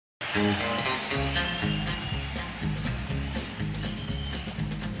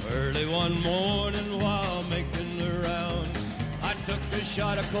Early one morning while making the rounds, I took a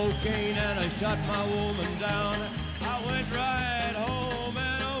shot of cocaine and I shot my woman down. I went right home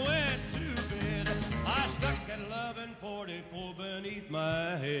and I went to bed. I stuck at 1144 beneath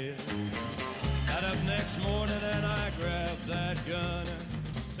my head. Got up next morning and I grabbed that gun.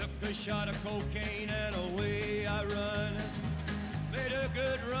 Took a shot of cocaine and away I run. Made a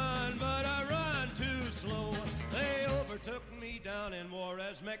good run, but I run too slow. They overtook me down in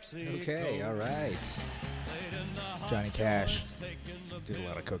Juarez, Mexico. Okay, all right. Johnny Cash did a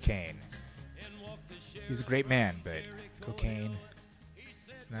lot of cocaine. He's a great man, but cocaine,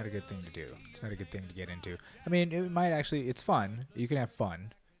 it's not a good thing to do. It's not a good thing to get into. I mean, it might actually, it's fun. You can have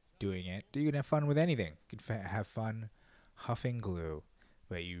fun doing it. You can have fun with anything. You can have fun huffing glue,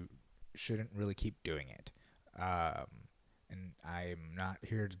 but you shouldn't really keep doing it. And I'm not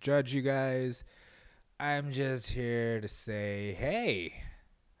here to judge you guys. I'm just here to say, hey,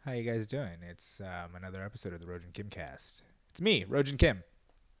 how you guys doing? It's another episode of the Rojan Kim Cast. It's me, Rojan Kim.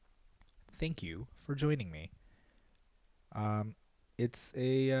 Thank you for joining me. It's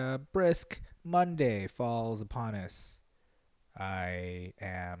a brisk Monday falls upon us. I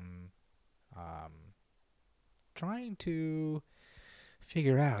am trying to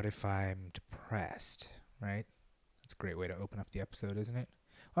figure out if I'm depressed, right? That's a great way to open up the episode, isn't it?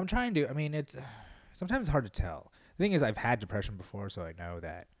 Well, I'm trying to. I mean, it's sometimes hard to tell. The thing is, I've had depression before, so I know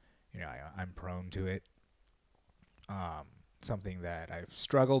that, I'm prone to it. Something that I've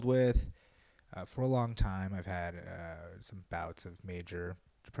struggled with for a long time. I've had some bouts of major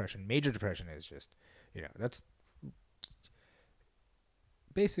depression. Major depression is just, that's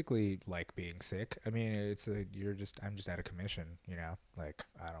basically like being sick. I mean, I'm just out of commission, like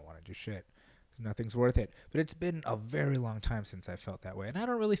I don't want to do shit. Nothing's worth it. But it's been a very long time since I felt that way. And I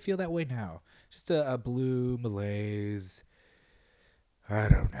don't really feel that way now. Just a blue malaise. I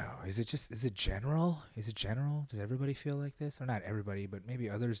don't know. Is it general? Is it general? Does everybody feel like this? Or not everybody, but maybe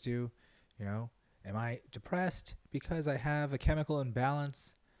others do. Am I depressed because I have a chemical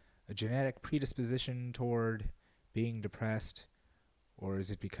imbalance, a genetic predisposition toward being depressed? Or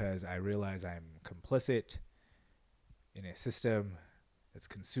is it because I realize I'm complicit in a system that's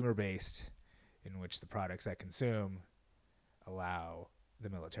consumer-based, in which the products I consume allow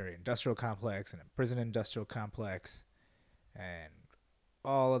the military-industrial complex and a prison-industrial complex and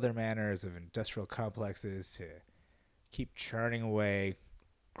all other manners of industrial complexes to keep churning away,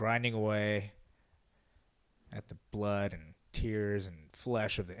 grinding away at the blood and tears and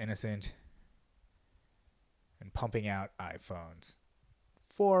flesh of the innocent and pumping out iPhones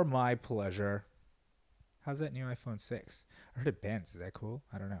for my pleasure. How's that new iPhone 6? I heard it bends. Is that cool?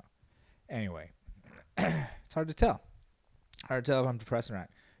 I don't know. Anyway, it's hard to tell. Hard to tell if I'm depressed or not,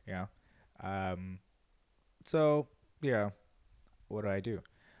 So, what do?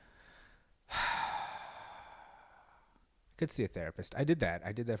 I could see a therapist. I did that.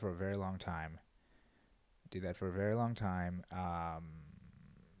 For a very long time.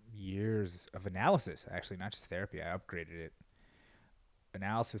 Years of analysis, actually, not just therapy. I upgraded it.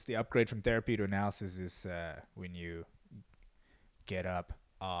 Analysis, the upgrade from therapy to analysis is when you get up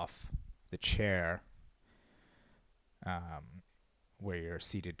off the chair where you're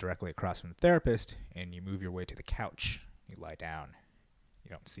seated directly across from the therapist and you move your way to the couch. You lie down. You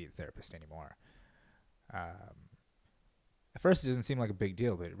don't see the therapist anymore. At first, it doesn't seem like a big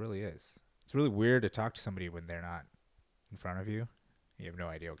deal, but it really is. It's really weird to talk to somebody when they're not in front of you. You have no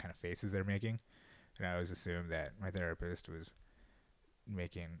idea what kind of faces they're making. And I always assumed that my therapist was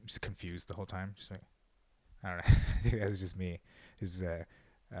just confused the whole time. Just like, I don't know. I think that was just me.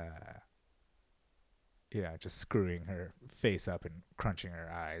 Just screwing her face up and crunching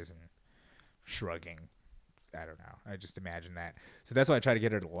her eyes and shrugging. I don't know. I just imagine that. So that's why I try to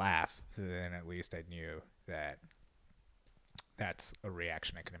get her to laugh. So then at least I knew that that's a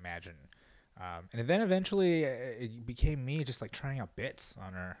reaction I can imagine. And then eventually it became me just like trying out bits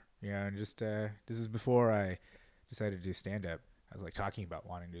on her. And just this is before I decided to do stand-up. I was like talking about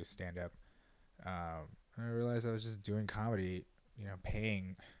wanting to do stand-up. I realized I was just doing comedy,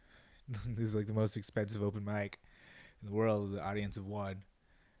 paying. This is like the most expensive open mic in the world with the audience of one.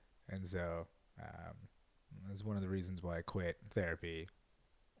 And so that's one of the reasons why I quit therapy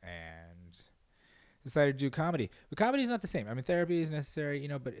and decided to do comedy. But comedy is not the same. I mean, therapy is necessary,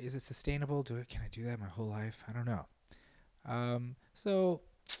 but is it sustainable? Can I do that my whole life? I don't know. So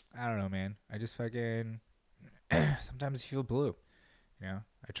I don't know, man. I just fucking sometimes feel blue.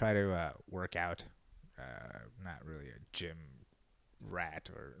 I try to work out. Not really a gym rat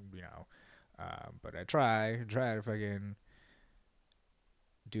or but I try to fucking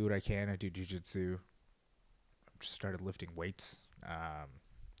do what I can. I do jujitsu. Just started lifting weights. I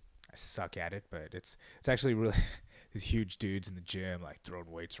suck at it, but it's actually really these huge dudes in the gym like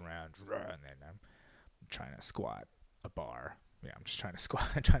throwing weights around, and then I'm trying to squat a bar. Yeah, I'm just trying to squat.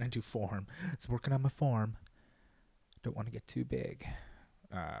 I'm trying to do form. It's working on my form. Don't want to get too big.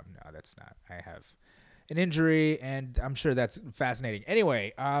 No, that's not. I have an injury, and I'm sure that's fascinating.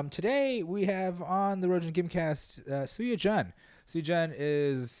 Anyway, today we have on the Rojan Gimcast Sooyah Jun. Sooyah Jun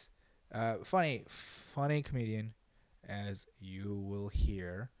is funny comedian, as you will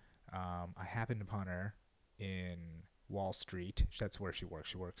hear. I happened upon her in Wall Street. That's where she works.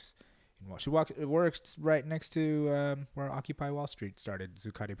 She works in works right next to where Occupy Wall Street started,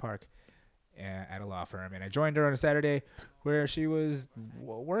 Zuccotti Park, at a law firm. And I joined her on a Saturday where she was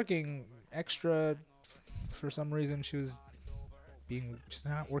working extra. For some reason, she's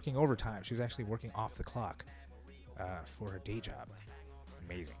not working overtime. She was actually working off the clock for her day job. It's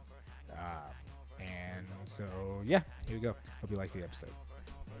amazing. And so, yeah, here we go. Hope you like the episode.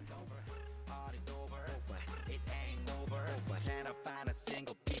 Can I find a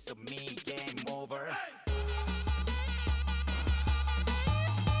single piece of me? Game over.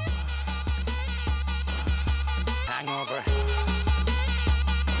 Hangover.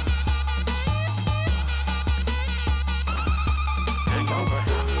 Hangover.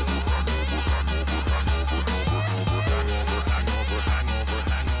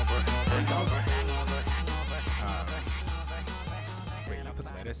 Wait, you put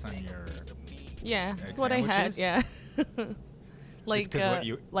lettuce on your... Yeah, that's what sandwiches? I had. Yeah, like 'cause what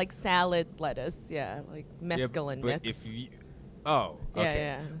you- like salad lettuce. Yeah, like mescaline but mix. if you... Oh, Yeah, okay.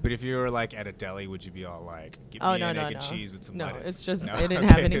 yeah. But if you were like at a deli, would you be all like, give Oh, me no, an no, egg and no. cheese with some No, lettuce? it's just- No? I didn't Okay,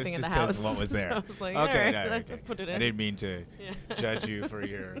 have it anything was in the just 'cause house. what was So there? I was like, Okay, all no, right, okay. put it I in. didn't mean to Yeah. judge you for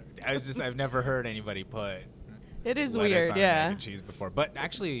your... I've never heard anybody put It is lettuce weird, on yeah. egg and cheese before. But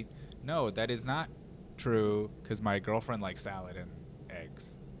actually, no, that is not true, because my girlfriend likes salad and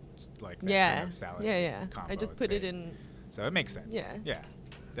eggs. Just like that Yeah, kind of salad yeah. I combo just put it thing. in. So it makes sense. Yeah. Yeah.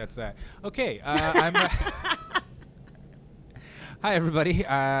 That's that. Okay. I'm. Hi, everybody.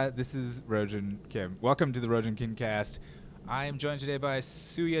 This is Rojan Kim. Welcome to the Rojan Kimcast. I am joined today by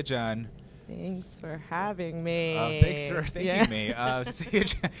Sooyah Jun. Thanks for having me. Thanks for thanking Yeah. me. Sooyah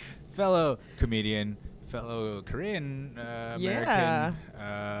Jun, fellow comedian, fellow Korean American,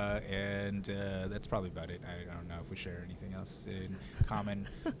 and that's probably about it. I don't know if we share anything else in common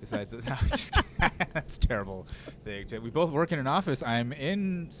besides this. No, I'm just kidding. That's a terrible thing. We both work in an office. I'm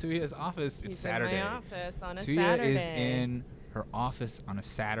in Sooyah's office. It's He's Saturday. in my office on a Sooyah Saturday. is in her office on a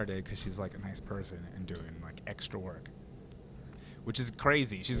Saturday because she's like a nice person and doing like extra work, which is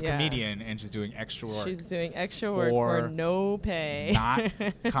crazy. She's a Yeah. comedian and she's doing extra work. She's doing extra work for no pay. Not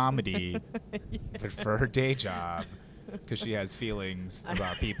comedy, Yeah. but for her day job, because she has feelings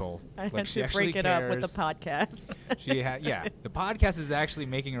about people. I Like, had she to actually break it up with the cares. podcast. Yeah, the podcast is actually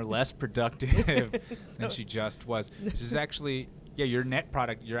making her less productive than So- she just was. She's actually, your net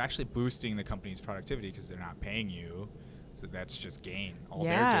product, you're actually boosting the company's productivity because they're not paying you. So that's just gain. All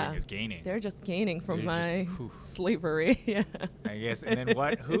they're doing is gaining. They're just gaining from They're just- my whew. slavery. Yeah. I guess. And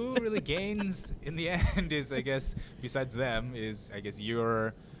then who really gains in the end is, I guess, besides them, is, I guess,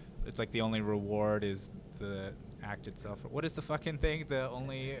 it's like the only reward is the act itself. What is the fucking thing? The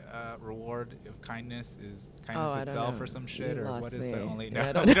only reward of kindness is kindness I don't itself know. or some shit? You Or lost what is me. the only... Yeah,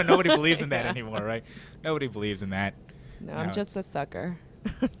 I No, don't know. nobody believes in that Yeah. anymore, right? Nobody believes in that. No, No, I'm just a it's- sucker.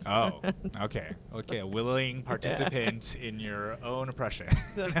 Oh, okay. Okay, a willing participant in your own oppression.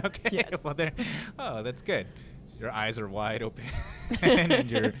 The- Okay, yeah. well, that's good. So your eyes are wide open,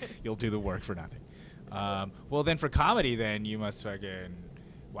 and you'll do the work for nothing. Well, then for comedy, then you must fucking...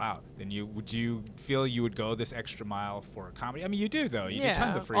 Wow. Then would you feel you would go this extra mile for comedy? I mean, you do, though. You do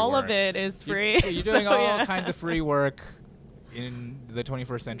tons of free all work. of it is free. You're doing so, all yeah. kinds of free work in the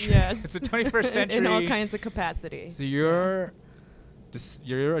 21st century. Yes. It's the 21st century. In all kinds of capacity. So you're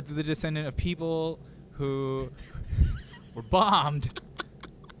the descendant of people who were bombed.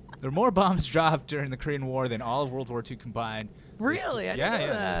 There were more bombs dropped during the Korean War than all of World War II combined. Really? I didn't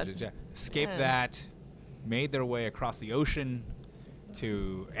know that. Yeah. Escaped Yeah. that, made their way across the ocean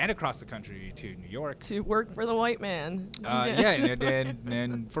and across the country to New York. To work for the white man.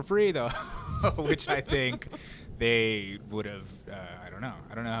 And for free though, which I think they would have. I don't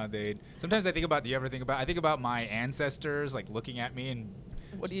know how they'd. Sometimes I think about. Do you ever think about? I think about my ancestors like looking at me and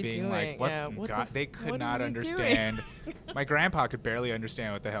What are just you being doing? like, "What? Yeah, in what the God?" f- They could what not are you doing? understand. My grandpa could barely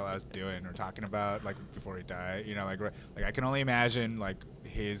understand what the hell I was doing or talking about, like before he died. You know, like I can only imagine like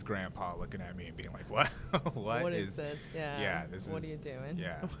his grandpa looking at me and being like, "What? What is this? Yeah. Yeah, this What is. are you doing?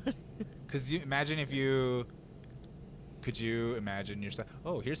 Yeah. Because you imagine if you. Could you imagine yourself?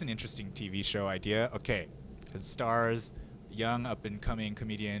 oh, here's an interesting TV show idea. Okay, it stars young up-and-coming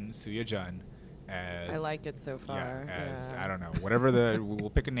comedian Sooyah as I like it so far. as Yeah. I don't know, whatever we'll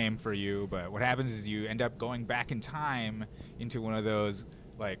pick a name for you, but what happens is you end up going back in time into one of those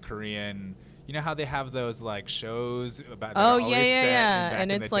like Korean, you know how they have those like shows about Oh, that are yeah, always yeah, set yeah. back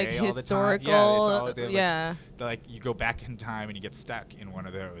And in it's the like day all the time? historical. Yeah, it's all, they have, Yeah. like you go back in time and you get stuck in one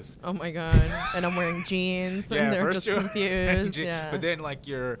of those. Oh my god. And I'm wearing jeans and they're just confused. Yeah. But then like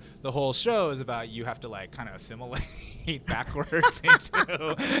the whole show is about you have to like kind of assimilate backwards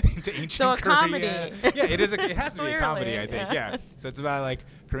into ancient So a Korea. comedy. Yeah, it is. It has to be a comedy, Clearly, I think. yeah. Yeah. So it's about like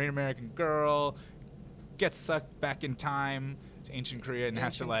Korean American girl gets sucked back in time to ancient Korea and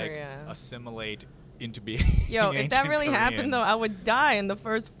has to Ancient like Korea. assimilate into being. Yo, if that ancient really Korean. happened though, I would die in the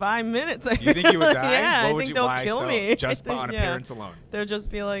first 5 minutes. You think you would die? Yeah, What I would think you, they'll why kill so? me. Just I on think, appearance alone. They'll just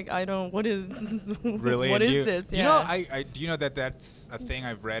be like, what is Really? what And is this? Yeah. You know, I do you know that that's a thing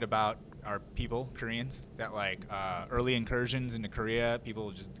I've read about our people, Koreans, that like early incursions into Korea, people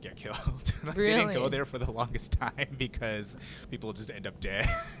just get killed. Like, they didn't go Really? there for the longest time because people just end up dead.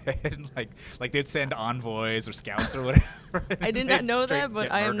 like they'd send envoys or scouts or whatever. I did not know that,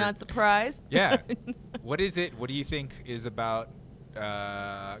 but I am not surprised. Yeah. What is it? What do you think is about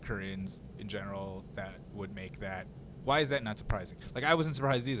Koreans in general that would make that? Why is that not surprising? Like, I wasn't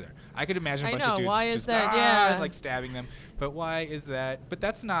surprised either. I could imagine a I bunch know, of dudes why is just that? Yeah. like stabbing them. But why is that? But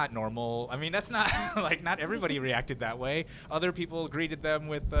that's not normal. I mean, that's not like not everybody reacted that way. Other people greeted them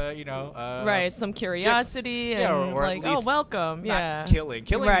with Right, some curiosity gifts. and Yeah, or at like, oh, least welcome. not Yeah. killing.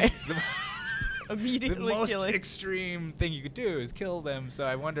 Killing Right. is the Immediately most killing. extreme thing you could do is kill them. So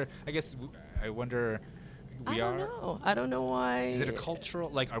I wonder. I wonder. I don't know. I don't know why. Is it a cultural?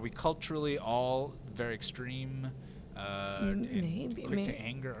 Like, are we culturally all very extreme? Maybe. Quick to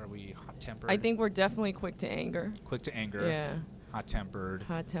anger? Are we hot-tempered? I think we're definitely quick to anger. Quick to anger. Yeah. Hot-tempered.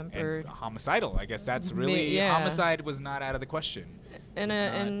 Hot-tempered. And homicidal. I guess that's really yeah. homicide was not out of the question.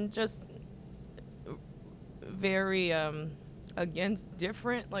 And just very against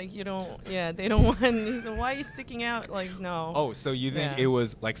different. Like they don't want. Why are you sticking out? Like no. Oh, so you think Yeah. it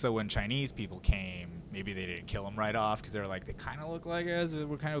was like so when Chinese people came, maybe they didn't kill them right off because they're like they kind of look like us,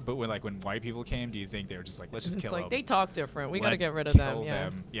 but when white people came, do you think they were just like let's just it's kill like them? they talk different. We got to Let's get rid of them. kill Yeah.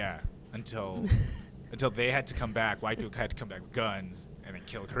 Yeah, until they had to come back. White people had to come back with guns and then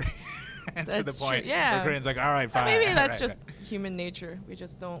kill Koreans. To the That's point true, yeah. where Koreans like, all right, fine. Maybe all that's right, just human nature. We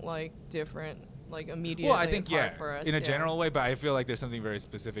just don't like different. Like immediately. Well, I think it's hard for us, in a general way, but I feel like there's something very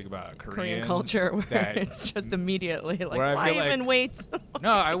specific about Korean culture where that it's just immediately like where I why feel even like- wait?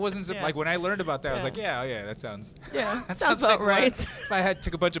 No, I wasn't Yeah. like when I learned about that. I was Yeah. like, yeah, that sounds. Yeah, that sounds like about right. If I had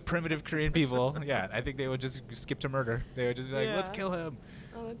took a bunch of primitive Korean people, yeah, I think they would just skip to murder. They would just be like, let's Yeah. kill him.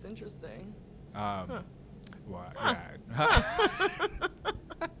 Oh, that's interesting. Well, Huh.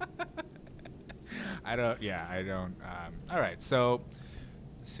 yeah. I don't. All right, so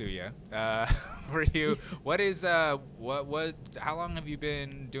Sooyah, for you, what is what? How long have you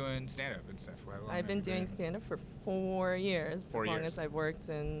been doing stand up and stuff? How long I've have been you doing stand up for 4 years. 4 as long years. as I've worked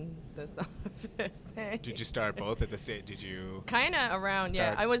in this office. Did you start both at the same? Did you? Kind of around,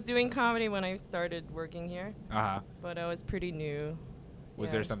 yeah. start- I was doing comedy when I started working here, Uh huh. but I was pretty new. Was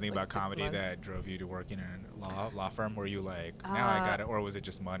Yeah, there just something like about 6 comedy months. that drove you to work in a law firm? Were you like, now I got it, or was it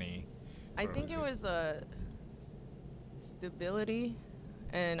just money? I Or think it was stability,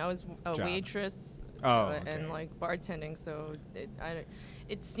 and I was a Job. waitress Oh, and okay. like bartending. So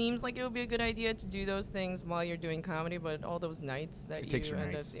it seems like it would be a good idea to do those things while you're doing comedy, but all those nights that It you takes your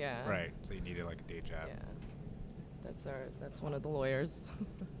end nights. up, yeah, Right. So you needed like a day job. yeah, that's one of the lawyers.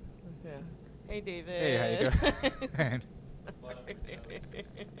 Yeah. Hey, David. Hey, how you doing?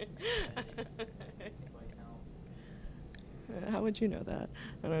 How would you know that?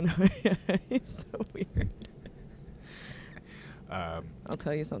 I don't know. He's so weird. I'll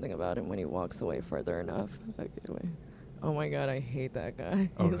tell you something about him when he walks away further enough. Okay, wait. Oh my God, I hate that guy.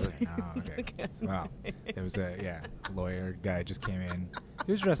 Oh, He's really? like- Oh, okay. Look at Wow. me. There was a lawyer guy just came in.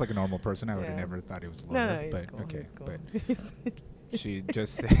 He was dressed like a normal person. I would have Yeah. never thought he was a No, lawyer. no, he's but cool. okay, He's cool. but He's- she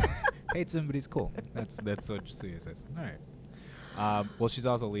just hates him, but he's cool. That's what Sooyah says. All right. Well, she's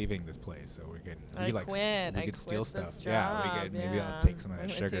also leaving this place, so we're getting. I We like quit. we I could steal quit this stuff. Yeah, we job, could. Maybe I'll yeah. take some of that I'm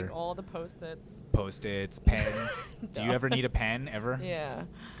gonna sugar. Take all the Post-its. Post-its, pens. Do you No. ever need a pen ever? Yeah.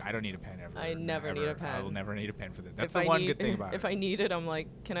 I don't need a pen ever. I never need a pen. I will never need a pen for that. That's If the I one need- good thing about If it. I need it, I'm like,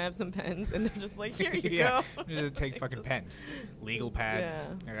 can I have some pens? And they're just like, here you Yeah, go. just take They fucking just- pens, legal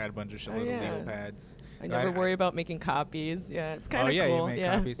pads. Yeah. I got a bunch of Oh, shitload of yeah. legal pads. I So never worry about making copies. Yeah, it's kind Oh of yeah, cool. you make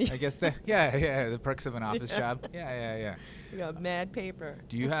yeah. copies. I guess that. Yeah, the perks of an office Yeah. job. Yeah. You got mad paper.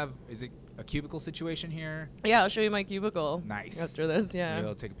 Do you have? Is it a cubicle situation here. Yeah, I'll show you my cubicle. Nice. After this, yeah. Maybe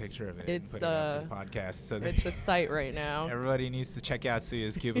I'll take a picture of it It's, and put it up for the podcast. So that It's a site right now. everybody needs to check out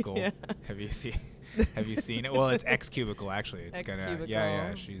Sooyah's cubicle. Yeah. Have you seen it? Well, it's X cubicle actually. It's gonna X-cubicle.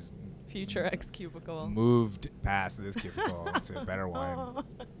 yeah. She's Future X cubicle. moved past this cubicle to a better one.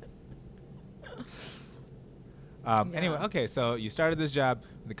 Anyway, okay, so you started this job,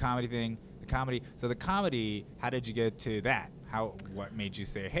 the comedy thing, So the comedy, how did you get to that? What made you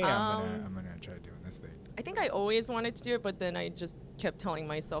say, hey, I'm gonna try doing this thing? I think I always wanted to do it, but then I just kept telling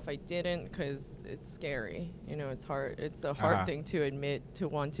myself I didn't because it's scary. You know, it's hard. It's a hard thing to admit to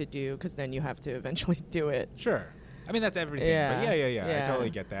want to do because then you have to eventually do it. Sure. I mean, that's everything. Yeah. But yeah. I Yeah. totally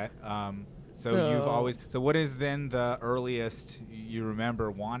get that. So you've always. So what is then the earliest you remember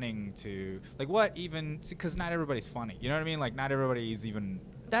wanting to what even? Because not everybody's funny. You know what I mean? Like not everybody's even.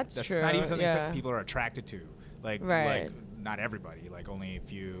 That's true. Not even something yeah. people are attracted to. Like not everybody. Like only a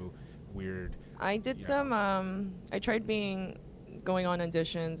few weird. I did some. I tried going on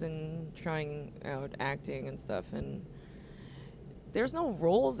auditions and trying out acting and stuff, and there's no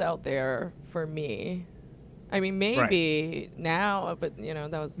roles out there for me. I mean, maybe now, but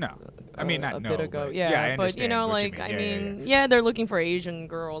that was I mean, not a bit ago. But Yeah, I but understand yeah, they're looking for Asian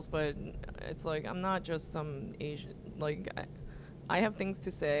girls, but it's like I'm not just some Asian. Like I have things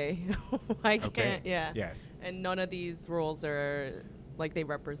to say. I can't. Yeah. Yes. And none of these roles are like they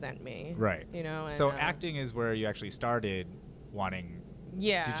represent me. Right. And, so acting is where you actually started wanting.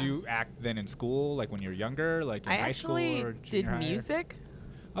 Yeah. Did you act then in school, like when you were younger, like in high school or junior high? I actually did music.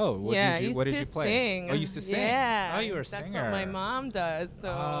 Oh, what did you play? Sing. Oh, you used to sing. Yeah. Oh, you were a singer. That's what my mom does.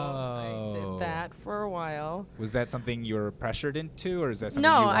 So I did that for a while. Was that something you were pressured into, or is that something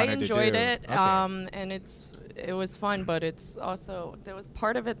you wanted I to do? enjoyed it. Okay. And it was fun, but it's also there was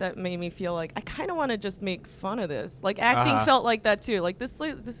part of it that made me feel like I kind of want to just make fun of this. Like acting felt like that too. Like this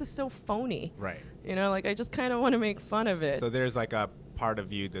is so phony. Right. Like I just kind of want to make fun of it. So there's like a part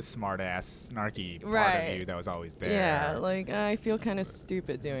of you, the smart ass, snarky part of you that was always there. Yeah, like I feel kind of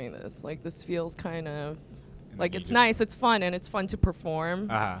stupid doing this. Like this feels kind of like it's just nice, it's fun, and it's fun to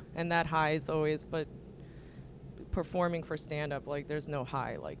perform. And that high is always, but performing for stand-up, like there's no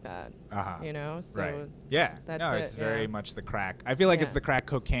high like that. So right. Yeah. that's it's very much the crack. I feel like it's the crack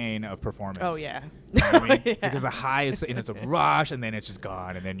cocaine of performance. Oh yeah. You know what I mean? Yeah. Because the high is, and it's a rush, and then it's just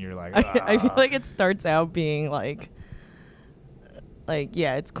gone, and then you're like, I feel like it starts out being like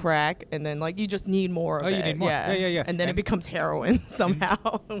it's crack, and then like you just need more of it. You need more. Yeah. And then it becomes heroin somehow,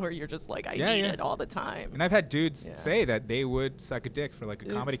 where you're just like, I need it all the time. And I've had dudes say that they would suck a dick for like a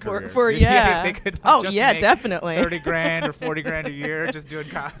comedy career. If they could definitely. 30 grand or 40 grand a year just doing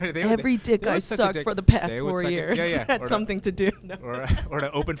comedy. Every dick I sucked for the past 4 years had something to do. No. Or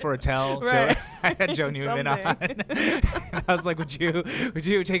to open for a tell. Right. I had Joe Newman on. And I was like, would you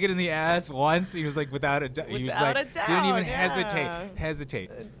take it in the ass once? He was like, without a doubt. He was like, didn't even hesitate.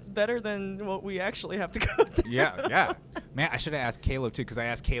 It's better than what we actually have to go through. Yeah. Man, I should have asked Caleb too, because I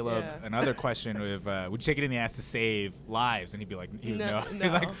asked Caleb another question of, would you take it in the ass to save lives? And he'd be like, he was no.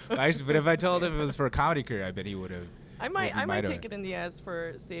 He's like, but if I told him it was for a comedy career, I bet he would have. I might take it in the ass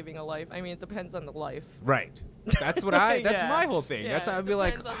for saving a life. I mean, it depends on the life. Right. That's what that's my whole thing. That's how I'd be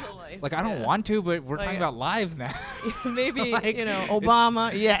like, I don't want to, but we're talking about lives now. Maybe,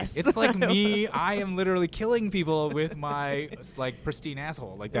 Obama, yes. It's like me, I am literally killing people with my like pristine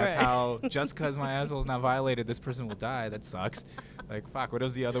asshole. Like that's how, just because my asshole's not violated, this person will die. That sucks. Like, fuck, what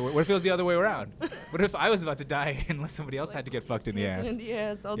if it was the other way around? What if I was about to die and somebody else had to get fucked in the ass? In the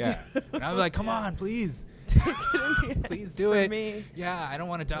ass, I'll do it. And I'd be like, come on, please. Take it in the ass. Please do it. Me. Yeah, I don't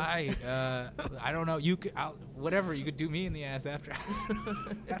want to die. I don't know. You could, whatever. You could do me in the ass after.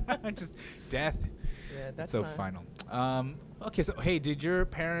 Just death. Yeah, that's so final. Okay, so hey, did your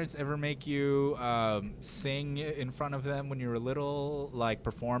parents ever make you sing in front of them when you were little? Like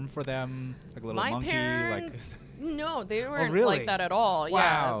perform for them, like a little monkey? Parents, no, they weren't really? like that at all.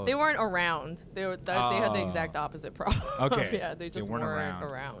 Wow. Yeah, they weren't around. They had the exact opposite problem. Okay. Yeah, they just weren't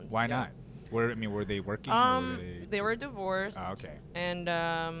around. Why not? Were they working? Or were they were divorced. Oh, okay. And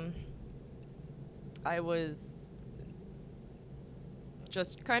I was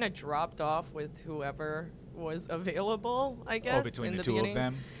just kind of dropped off with whoever was available, I guess. Oh, between in the two of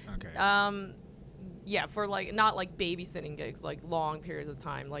them? Okay. Yeah, for like not like babysitting gigs, like long periods of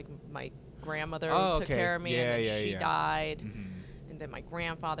time. Like my grandmother took care of me, and then she died, and then my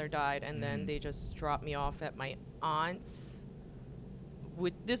grandfather died, and then they just dropped me off at my aunt's.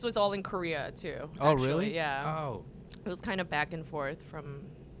 This was all in Korea too. Oh, actually. really? Yeah. Oh. It was kind of back and forth from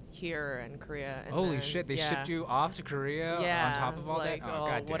here and Korea. And holy shit! They shipped you off to Korea on top of all like, that. Oh,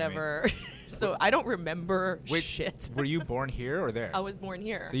 God damn whatever. it. So I don't remember shit. Were you born here or there? I was born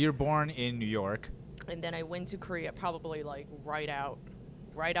here. So you're born in New York. And then I went to Korea probably like right out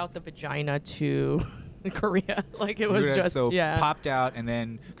the vagina to Korea. Like it was just popped out, and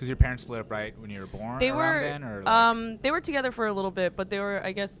then because your parents split up right when you were born. They were then, or like? They were together for a little bit, but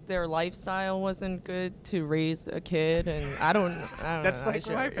I guess their lifestyle wasn't good to raise a kid, and I don't That's know. like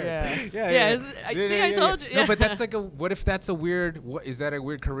my parents. I told you. No, but that's like what if that's a weird? What is that a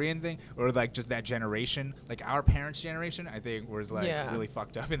weird Korean thing, or like just that generation? Like our parents' generation, I think was like really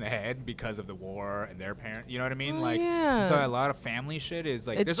fucked up in the head because of the war and their parents. You know what I mean? And so a lot of family shit is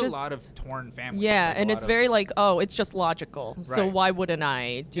like there's a lot of torn families. Yeah, like and it's very like, oh, it's just logical. Right. So why wouldn't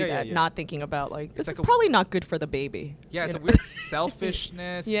I do that? Yeah. Not thinking about like this is probably not good for the baby. Yeah, it's a weird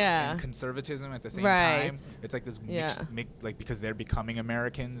selfishness and conservatism at the same time. It's like this like because they're becoming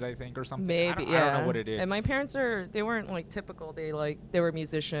Americans, I think, or something. Maybe, I don't know what it is. And my parents they weren't like typical. They were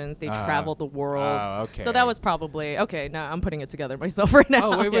musicians. They traveled the world. Okay. So that was probably now I'm putting it together myself right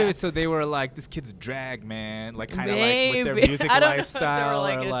now. Oh wait. So they were like, this kid's drag, man. Like kind of like with their music lifestyle.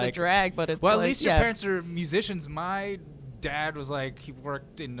 They were like, it's a drag, but it's well, at least your parents are musicians. My dad was like, he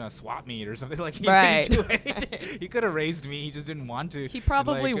worked in a swap meet or something. Like he didn't do anything. He could have raised me. He just didn't want to. He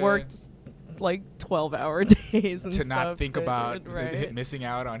probably worked like 12-hour days and to stuff, not think about missing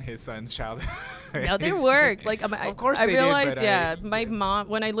out on his son's childhood. No, they worked. Like of course I they realized, did. My mom,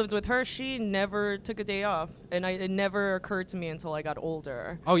 when I lived with her, she never took a day off, and it never occurred to me until I got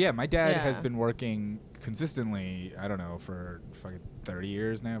older. Oh yeah, my dad has been working consistently. I don't know, for fucking 30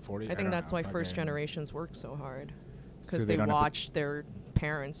 years now, 40. I think that's why first generations worked so hard, because they watched their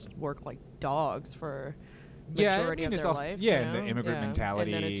parents work like dogs for majority of their life. Yeah, and the immigrant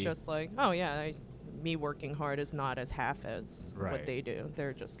mentality. And then it's just like, me working hard is not as half as what they do.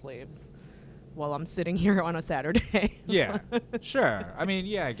 They're just slaves. While I'm sitting here on a Saturday. Yeah, sure. I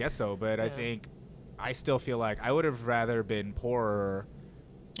mean, I guess so. But I think I still feel like I would have rather been poorer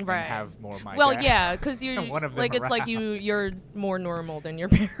and have more of my dad. because you one of them like around. It's like you're more normal than your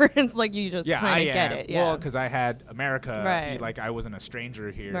parents. Like you just kind of get it. Yeah. Well, because I had America. Like I wasn't a stranger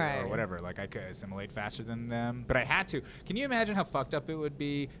here or whatever. Like I could assimilate faster than them, but I had to. Can you imagine how fucked up it would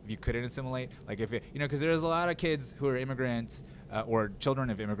be if you couldn't assimilate? Like if it, because there's a lot of kids who are immigrants. Or children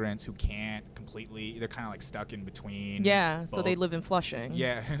of immigrants who can't completely, they're kind of like stuck in between. Yeah, so they live in Flushing.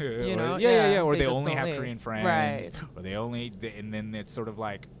 Yeah. Yeah. Or they only have Korean friends. Or and then it's sort of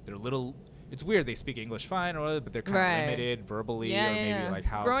like, they're little, it's weird, they speak English fine, but they're kind of limited verbally, or maybe like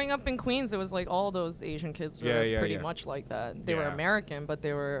how. Growing up in Queens, it was like all those Asian kids were pretty much like that. They were American, but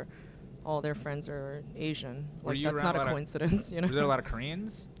they were, all their friends are Asian. Like that's not a coincidence, Were there a lot of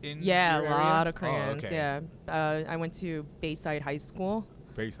Koreans in your a area? lot of Koreans. I went to Bayside High School.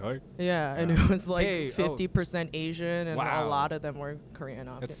 Bayside? Yeah, and it was like 50% Asian, and a lot of them were Korean.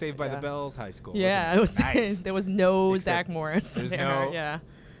 Obviously. That's Saved by the Bells High School. Yeah, it was nice. There was no Zach Morris. There's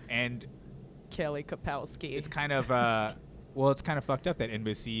and Kelly Kapowski. It's kind of well, it's kind of fucked up that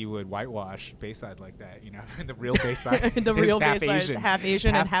NBC would whitewash Bayside like that, the real Bayside. The real half Bayside Asian. is half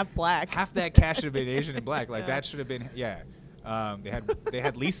Asian and half black. Half that cast should have been Asian and black. Like that should have been, they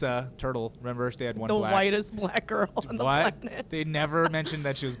had Lisa Turtle. Remember, they had one the black. whitest black girl on the planet. They never mentioned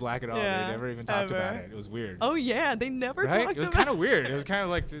that she was black at all. They never even talked about it. It was weird. Oh yeah, they never talked about it. It was kind of weird. It was kind of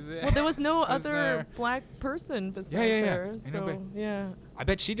like. Well, there was no other black person besides her. So I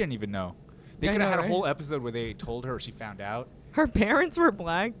bet she didn't even know. They could have had a whole episode where they told her, she found out. Her parents were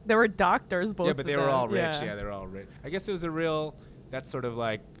black. They were doctors, both. Yeah, but they were all rich. Yeah, they were all rich. I guess it was a real. That's sort of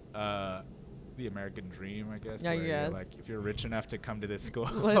like the American dream, I guess. I guess. Like, if you're rich enough to come to this school,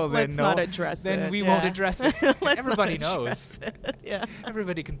 let's not address it. Then we won't address it. Everybody knows. Yeah.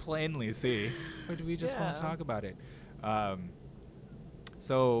 Everybody can plainly see. But we just won't talk about it.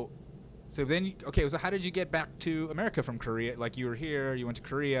 So then, so how did you get back to America from Korea? Like you were here, you went to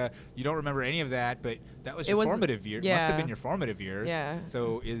Korea. You don't remember any of that, but that was your formative years. Yeah. Must have been your formative years. Yeah.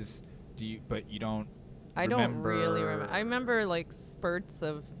 So but you don't. I don't really remember. I remember like spurts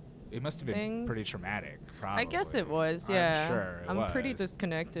of. It must have been pretty traumatic. Probably. I guess it was. Yeah. I'm sure. I'm pretty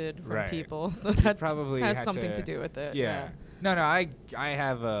disconnected from people, so that probably has something to do with it. Yeah. No. I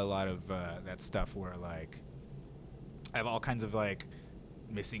have a lot of that stuff where like I have all kinds of like.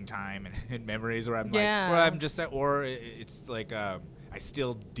 Missing time and memories where I'm like, where I'm just, or it's like I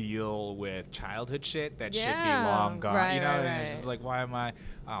still deal with childhood shit that should be long gone, and it's just like, why am I?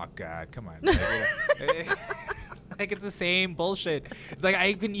 Oh God, come on, like it's the same bullshit. It's like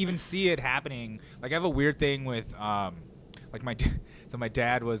I can even see it happening. Like I have a weird thing with like my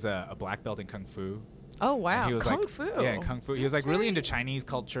dad was a black belt in kung fu. Oh wow, he was kung like, fu. Yeah, kung fu. He was like really into Chinese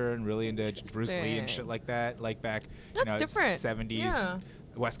culture and really into Bruce Lee and shit like that. Like back, That's different. 70s. Yeah.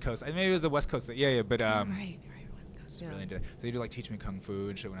 West Coast. Maybe it was a West Coast thing. Yeah, but right, West Coast. really into that. So he'd like teach me kung fu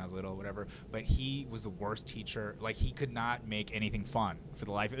and shit when I was little, whatever. But he was the worst teacher. Like he could not make anything fun for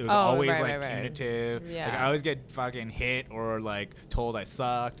the life. It was always punitive. Yeah. Like I always get fucking hit or like told I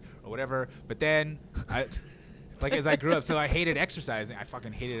sucked or whatever. But then like as I grew up, so I hated exercising. I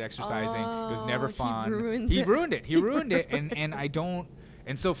fucking hated exercising. It was never fun. He ruined it. And I don't.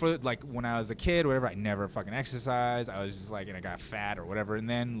 And so for like when I was a kid, whatever, I never fucking exercised. I was just like, and I got fat or whatever. And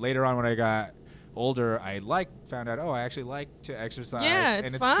then later on when I got older, I found out, I actually like to exercise. Yeah,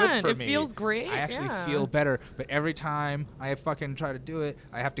 it's fun. Good for it me. Feels great. I actually feel better. But every time I fucking try to do it,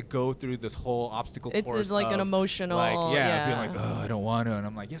 I have to go through this whole obstacle course. It's like an emotional, being like, I don't want to, and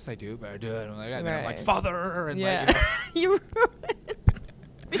I'm like, yes, I do, but I do it. And I'm like, and then I'm like, father, and like, you ruined.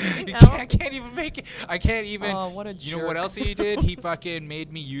 I can't even make it. I can't even. Oh, what a jerk. You know what else he did? He fucking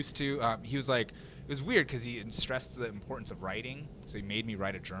made me used to. He was like, it was weird because he stressed the importance of writing. So he made me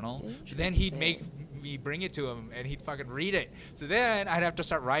write a journal. Then he'd make me bring it to him, and he'd fucking read it. So then I'd have to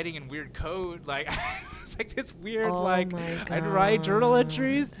start writing in weird code. Like it's like this weird I'd write journal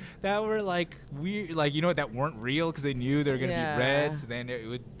entries that were like weird, like that weren't real because they knew they were gonna be read. So then it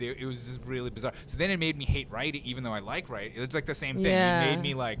was just really bizarre. So then it made me hate writing, even though I like writing. It's like the same thing. It made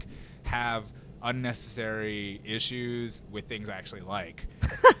me like have unnecessary issues with things I actually like.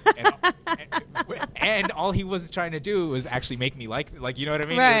 and all he was trying to do was actually make me like you know what I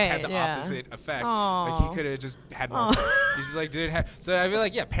mean? Right, it had the opposite effect. Aww. Like he could have just had more. He's just like didn't have. So I feel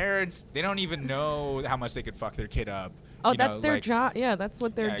like parents, they don't even know how much they could fuck their kid up. Oh, that's their job. Yeah, that's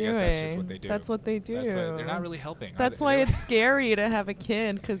what they're doing. I guess that's just what they do. That's what they do. They're not really helping. That's why it's scary to have a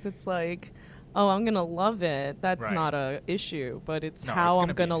kid, because it's like, oh, I'm gonna love it. That's not a issue, but it's how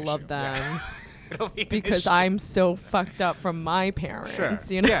I'm gonna love them. Yeah. Because I'm so fucked up from my parents,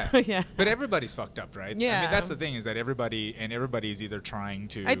 you know? Yeah. But everybody's fucked up, right? Yeah. I mean, that's the thing, is that everybody's either trying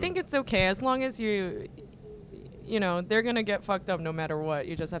to. I think it's okay as long as you know, they're gonna get fucked up no matter what.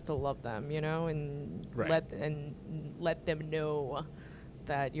 You just have to love them, you know, and let them know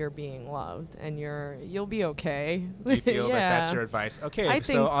that you're being loved, and you'll be okay. Do you feel that that's your advice? Okay, I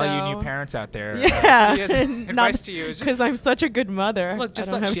think so. All you new parents out there, advice to you is because I'm such a good mother. Look,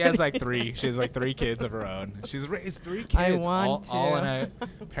 just like she has like 3. She has like 3 kids of her own. She's raised 3 kids. I want all on a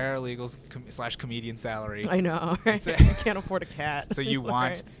paralegal / comedian salary. I know. Right? I can't afford a cat. So you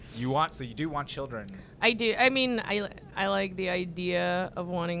do want children. I do. I mean, I like the idea of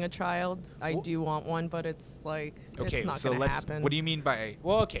wanting a child. I do want one, but it's like it's not going to happen. What do you mean by?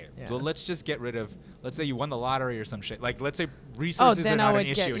 Well, okay. Yeah. Well, let's just get rid of. Let's say you won the lottery or some shit. Like, let's say resources are not an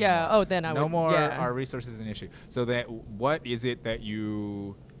issue anymore. Yeah. Oh, then I would. No more are resources an issue. So that what is it that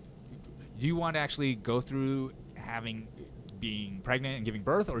do you want to actually go through being pregnant and giving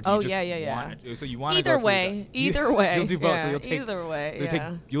birth, or do you just want it? So you want either way. Either way. You'll do both. So you'll take either way.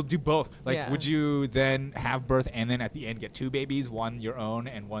 So you'll do both. Like, would you then have birth and then at the end get 2 babies, one your own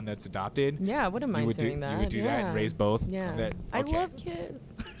and one that's adopted? Yeah, I wouldn't mind doing that. You would do that and raise both. Yeah. I love kids.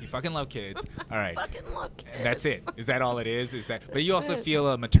 You fucking love kids. All right. I fucking love kids. And that's it. Is that all it is? Is that? But you also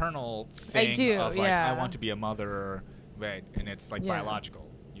feel a maternal thing. I do. Of like, I want to be a mother, right? And it's like biological.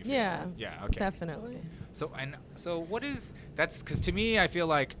 You feel yeah. Yeah. Okay. Definitely. So what is that's because to me I feel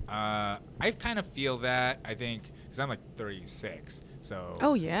like I kind of feel that I think because I'm like 36, so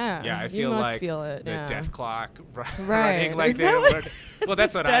I feel like the death clock running like that. Well,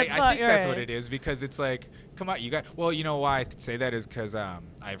 that's what I think that's what it is, because it's like, come on, you got. Well, you know why I say that is because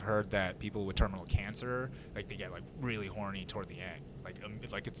I've heard that people with terminal cancer, like, they get like really horny toward the end.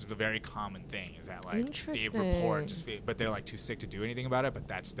 Like it's a very common thing, is that like they report but they're like too sick to do anything about it, but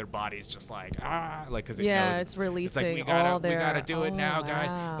that's their body's just like like because it knows it's releasing. It's like we gotta do it now,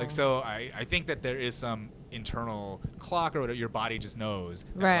 guys. Like, so I think that there is some internal clock or whatever, your body just knows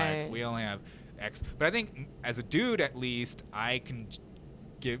that, like, we only have X. But I think as a dude, at least, I can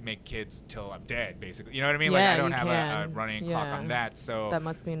make kids till I'm dead, basically. You know what I mean? Like, I don't have a running clock on that. So that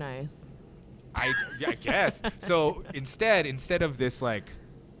must be nice. I guess. So instead of this, like,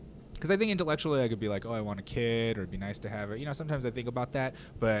 because I think intellectually I could be like, oh, I want a kid, or it'd be nice to have it. You know, sometimes I think about that,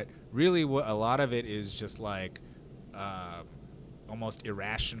 but really, what a lot of it is just like almost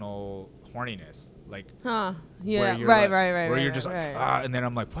irrational horniness. Like, right. Where you're just like, and then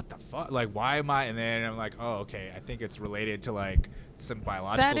I'm like, what the fuck? Like, why am I? And then I'm like, oh, okay. I think it's related to like some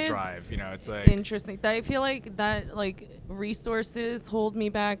biological drive. You know, it's like interesting. I feel like that, like, resources hold me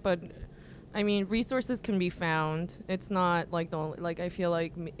back, but I mean, resources can be found. It's not like the only, like, I feel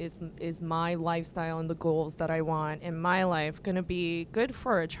like is my lifestyle and the goals that I want in my life going to be good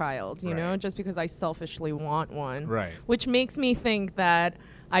for a child, you know, just because I selfishly want one. Right. Which makes me think that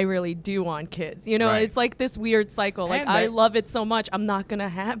I really do want kids. You know, Right. it's like this weird cycle. Like, And I that- love it so much, I'm not going to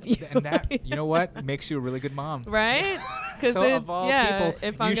have you. And that, you know what, makes you a really good mom. Right? Because So of all people,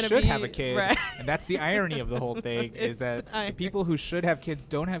 if I'm you gonna should be, have a kid. right? And that's the irony of the whole thing is It's that the the irony. people who should have kids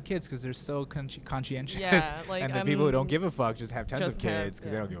don't have kids because they're so conscientious. Yeah, like, and the people who don't give a fuck just have tons of just have- kids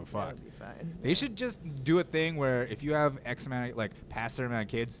because they yeah, don't give a fuck. that'd be fine. They should just do a thing where if you have X amount of, like, past a certain amount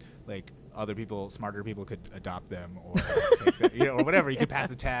of kids, like, other people, smarter people could adopt them or take them, you know, or whatever. You could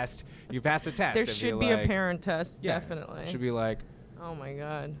pass a test. You pass a test. There and should be be like, a parent test, yeah, definitely. Should be like, Oh my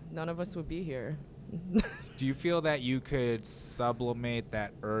God, none of us would be here. do you feel that you could sublimate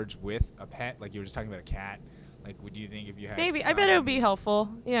that urge with a pet? Like you were just talking about a cat. Like, would you think if you had Maybe. I bet it would be helpful.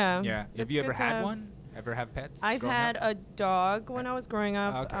 Yeah. Yeah. Have It's you ever good to had have. one? Ever have pets? I've growing had up? a dog when I was growing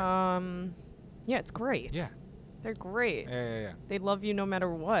up. Okay. Yeah, it's great. Yeah. They're great. Yeah. They love you no matter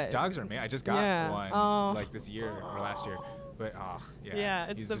what. Dogs are amazing. I just got Yeah. one Oh. like this year or last year. But yeah. Yeah,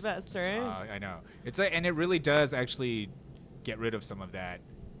 it's he's the best, right? I know. It's like, and it really does actually get rid of some of that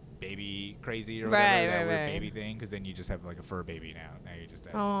baby crazy or whatever, Right, that right, weird right. baby thing, because then you just have like a fur baby now. Now you just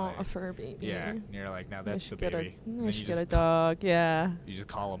have Oh, like, a fur baby. yeah, and you're like, now I that's the should get baby. And I then you should just get a dog. Yeah. You just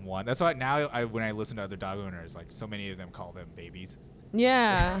call them one. That's why now when I listen to other dog owners, like so many of them call them babies.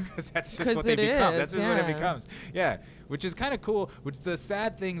 Yeah. Because that's just 'Cause what they it become. is, That's just what it yeah. becomes. Yeah, which is kind of cool. Which the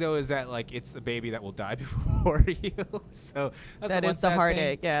sad thing though is that like it's a baby that will die before you. So that's That one is the sad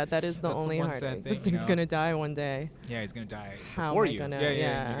heartache. thing. Yeah, that is the That's only one sad heartache. This thing, you thing's know? gonna die one day. Yeah, he's gonna die How before am I you. gonna- yeah, and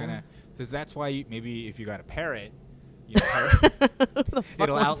yeah. you're gonna. Because that's why maybe if you got a parrot, you know, The fuck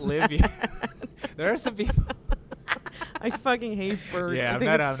it'll was outlive you. There are some people. I fucking hate birds. Yeah, I I'm think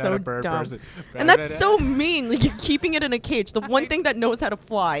not it's a so bird dumb. person. And that's so mean. Like you're keeping it in a cage. The one thing that knows how to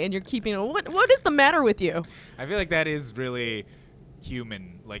fly, and you're keeping it. What is the matter with you? I feel like that is really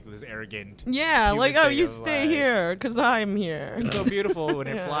human, like this arrogant. Yeah, human like, oh, thing you of, stay like, here because I'm here. It's so beautiful when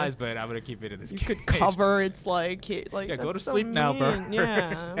it Yeah. flies, but I'm gonna keep it in this You cage. could cover its like Yeah, go to that's so sleep now, bird. mean.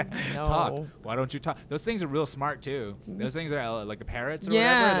 Yeah. No. Talk. Why don't you talk? Those things are real smart too. Those things are like the parrots or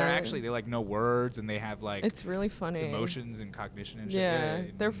Yeah. whatever. They're actually they like know words and they have like It's really funny. emotions and cognition and shit. Yeah,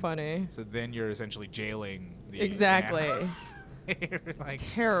 they're and funny. So then you're essentially jailing the Exactly. animal. You're like,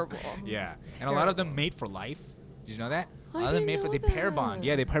 Terrible. yeah, and a lot of them Terrible. mate for life. Did you know that? A I lot of them didn't mate for know they pair bond. that.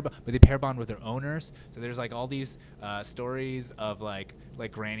 Yeah, they pair bond, but they pair bond with their owners. So there's like all these stories of like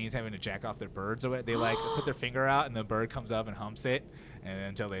grannies having to jack off their birds or what. They like put their finger out and the bird comes up and humps it, and then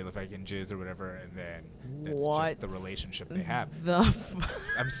until they look like in jizz or whatever, and then that's just the What relationship they have. The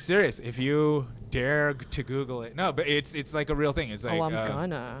I'm serious. If you dare to Google it, no, but it's like a real thing. It's like oh, I'm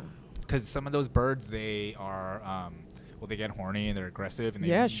gonna. because some of those birds they are well they get horny and they're aggressive and they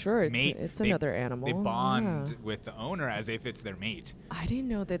Yeah, sure. mate. It's They- another animal. They bond Yeah. with the owner as if it's their mate. I didn't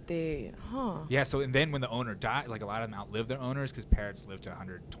know that they. Huh. Yeah, so and then when the owner died, like a lot of them outlive their owners because parrots live to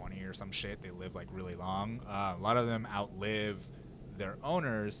 120 or some shit. They live like really long. A lot of them outlive their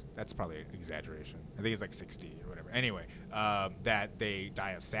owners. That's probably an exaggeration. I think it's like 60 or whatever. Anyway, that they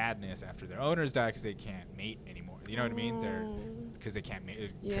die of sadness after their owners die because they can't mate anymore. You know what I mean? They're because they can't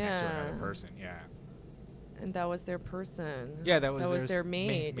connect to another Yeah. person. Yeah. And that was their person. Yeah, that was their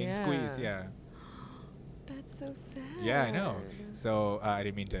mate. main yeah. squeeze. Yeah. That's so sad. Yeah, I know. So I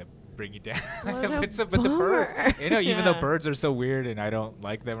didn't mean to bring you down. What a but the birds, bummer. you know, even though Yeah. birds are so weird and I don't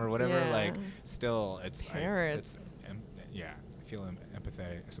like them or whatever, Yeah. like still, it's Parrots. yeah, I feel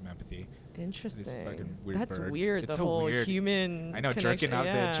empathetic, some empathy. Interesting. fucking weird That's birds. weird. It's the so whole weird. human. I know, connection. jerking out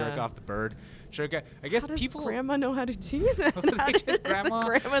yeah. the jerk off the bird. I guess How does people. grandma know how to do that? They How just- does- grandma-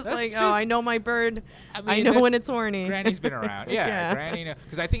 grandma's that's like, just- oh, I know my bird. I mean, know when that's- it's horny. Granny's been around. Yeah, Yeah. Granny.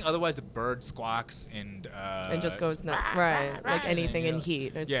 Because I think otherwise the bird squawks and just goes nuts. Right. Like and then, anything you in know,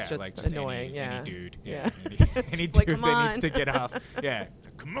 heat. It's yeah, just like just annoying. Any, yeah. any dude. Yeah. Any, It's any just dude like, that come needs to on. get off. Yeah.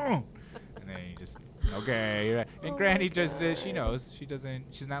 Come on. And then you just okay. And Oh my Granny just God. she knows. She doesn't.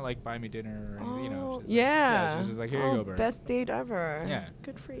 She's not like buy me dinner or anything. You know. Oh, She's yeah. Like, she's just like here oh, you go, bird. Best date ever. Yeah.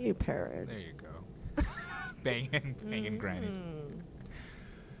 Good for you, parrot. There you go. banging grannies. Mm.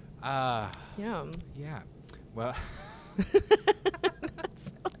 Yeah. Yeah. Well.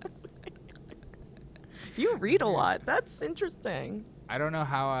 That's you read a lot. That's interesting. I don't know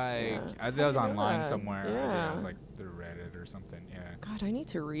how Yeah. that How was do you know online that? somewhere. Yeah. It was like through Reddit or something. Yeah. God, I need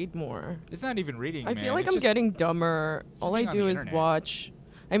to read more. It's not even reading. I man. feel like It's I'm just getting dumber. just All I being on do the is internet. watch.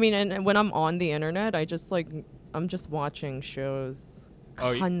 I mean, and when I'm on the internet, I just like I'm just watching shows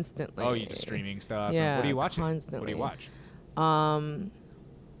Oh, constantly. Oh, you just streaming stuff. Yeah, What are you watching? What do constantly. you watch?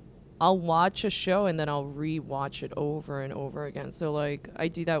 I'll watch a show and then I'll re-watch it over and over again. So like I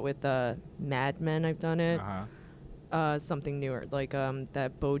do that with Mad Men. I've done it. Uh huh. something newer, like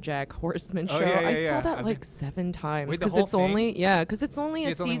that BoJack Horseman show. I saw that like 7 times because it's only because it's only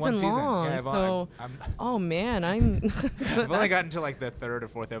a season long. Yeah, so oh man, I've only gotten to like the 3rd or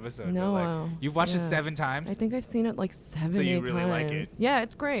 4th episode. No, but, like, you've watched it 7 times. I think I've seen it like 7 so you 8 really times. like it? Yeah,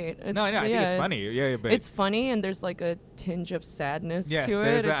 it's great. I think it's funny. Yeah, but it's funny, and there's like a tinge of sadness to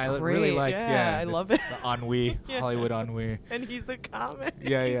it. It's I great. really like. I love it. The ennui, Hollywood ennui. And he's a comic.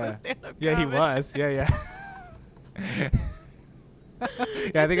 Yeah, he's yeah. a stand-up Yeah, he comic. was. Yeah.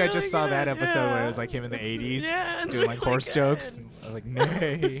 Yeah, I think I just saw that episode where it was like him in the 80s doing like horse jokes. I was like,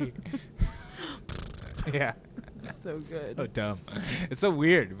 nay. Yeah. So good. So dumb. It's so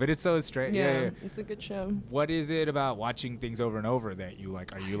weird, but it's so straight. Yeah, it's a good show. What is it about watching things over and over that you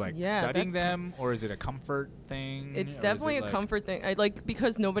like? Are you like studying them, or is it a comfort thing? It's definitely a comfort thing. I like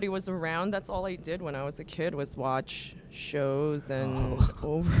because nobody was around. That's all I did when I was a kid was watch shows and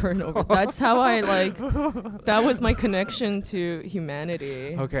over and over. That's how I like. That was my connection to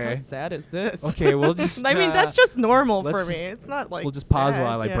humanity. Okay. How sad is this? Okay, we'll just. I mean, that's just normal for me. Just, it's not like. We'll just pause sad,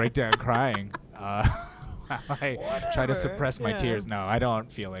 while I break down crying. I try to suppress my tears. No, I don't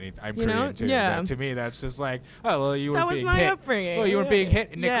feel anything. I'm Korean too. Yeah. To me, that's just like, oh, well, you were being hit. That was my upbringing. Well, you were being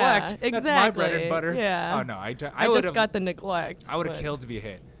hit and neglect. Exactly. That's my bread and butter. Yeah. Oh no, I just got the neglect. I would have killed to be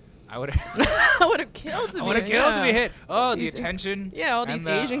hit. I would have. I would have killed to be. I would have killed to be hit. Oh, the attention. Yeah, all these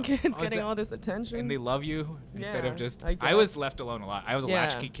Asian kids getting all this attention. And they love you instead of just. I was left alone a lot. I was a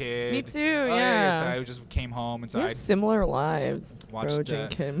latchkey kid. Me too. Oh, yeah. So I just came home and so we have similar lives. Rojan,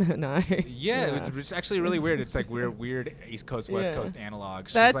 Kim, and I. Yeah, it's actually really weird. It's like we're weird East Coast, West Coast analogs.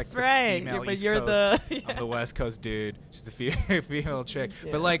 She's That's like the right. Female but East you're Coast. the. I'm the West Coast dude. She's a female chick.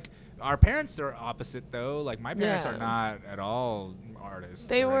 But like. Our parents are opposite though. Like my parents are not at all artists.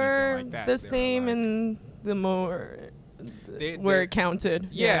 They were like that. the same in the more where it counted.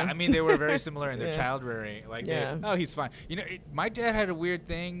 Yeah, I mean they were very similar in their child rearing. Like, he's fine. You know, my dad had a weird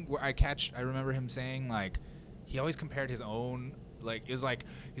thing where I remember him saying like, he always compared his own like he's like.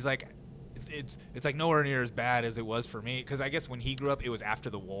 It's like nowhere near as bad as it was for me because I guess when he grew up it was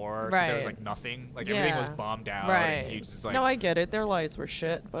after the war, so there was like nothing, like everything was bombed out, and he just like. No, I get it. Their lives were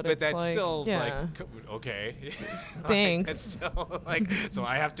shit, but it's that's like, still like okay. Thanks. So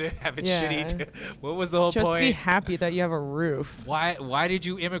I have to have it shitty. What was the whole point? Just be happy that you have a roof. Why did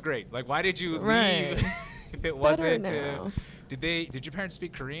you immigrate? Like why did you leave if it wasn't? Did your parents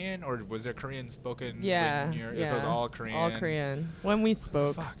speak Korean or was there Korean spoken? Yeah, so it was all Korean. All Korean. When we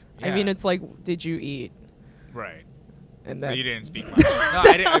spoke. Fuck? I mean, it's like, did you eat? Right. And so you didn't speak much. No,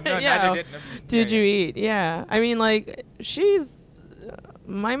 I didn't. No, neither did. Did you eat? Yeah. I mean, like,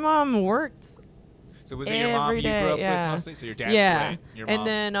 my mom worked. So was it your mom you grew up with mostly? So your dad's great. Your mom. And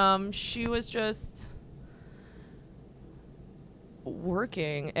then she was just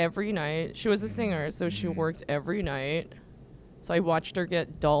working every night. She was a singer, so she worked every night. So I watched her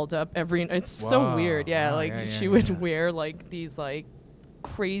get dolled up every night. It's so weird. Yeah, she would wear like these like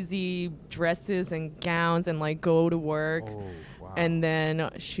crazy dresses and gowns and like go to work. And then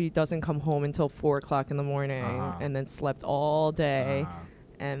she doesn't come home until 4:00 in the morning and then slept all day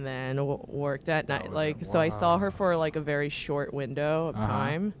and then worked at night. Like, so I saw her for like a very short window of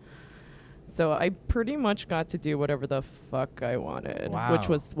time. So I pretty much got to do whatever the fuck I wanted, which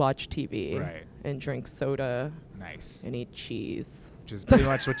was watch TV and drink soda. Nice. And eat cheese. Which is pretty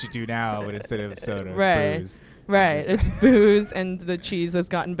much what you do now, but instead of soda, it's booze. Right. It's booze, and the cheese has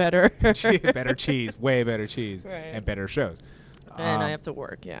gotten better. Better cheese, way better cheese, and better shows. And I have to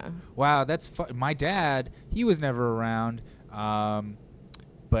work, Wow, that's my dad, he was never around,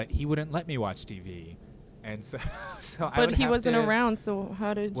 but he wouldn't let me watch TV. And so but he wasn't around, so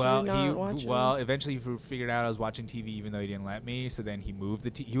how did you not watch it? Well, eventually he figured out I was watching TV even though he didn't let me. So then he moved the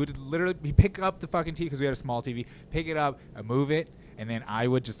TV. He would literally pick up the fucking TV because we had a small TV, pick it up, move it, and then I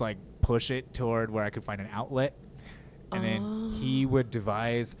would just like push it toward where I could find an outlet. And then he would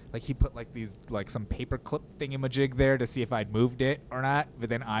devise, like he put like these, like some paper clip thingamajig there to see if I'd moved it or not. But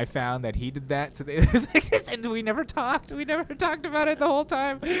then I found that he did that. So it was like this, and we never talked. We never talked about it the whole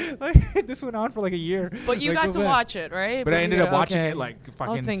time. Like this went on for like a year. But you got to watch it, right? But I ended up watching it like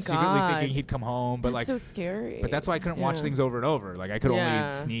fucking secretly thinking he'd come home. But that's like so scary. But that's why I couldn't watch things over and over. Like I could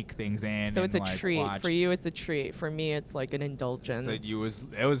only sneak things in. So it's and a like treat watch. For you. It's a treat. For me, it's like an indulgence. So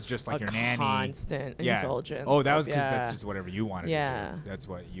it was just like your nanny. Constant indulgence. Oh, that was because that's just whatever you wanted. Yeah. To do. That's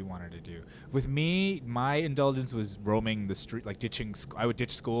what you wanted to do. With me, my indulgence was roaming the street, like ditching. I would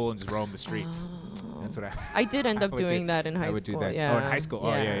ditch school and just roam the streets. That's what I did end up doing that in high school. I would do that. Yeah. Oh, in high school. Yeah.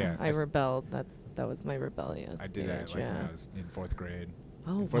 Oh, yeah. I rebelled. That was my rebellious. I did that like when I was in 4th grade.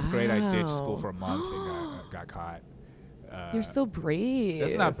 Oh, in 4th grade, I ditched school for a month and got caught. You're so brave.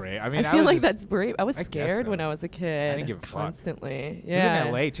 That's not brave. I mean, I feel like that's brave. I was scared when I was a kid. I didn't give a fuck. Constantly. Yeah. It was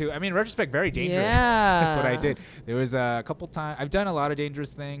in LA too. I mean, in retrospect, very dangerous. Yeah. That's what I did. There was a couple times. I've done a lot of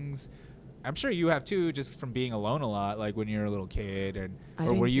dangerous things. I'm sure you have too, just from being alone a lot, like when you're a little kid,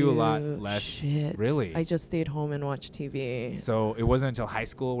 or were you a lot less? Shit. Really? I just stayed home and watched TV. So it wasn't until high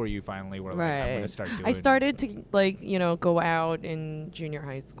school where you finally were like, I'm gonna start doing. I started to go out in junior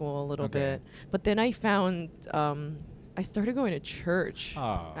high school a little bit, but then I found I started going to church.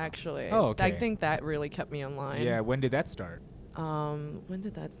 Actually. Oh, okay. I think that really kept me in line. Yeah. When did that start? When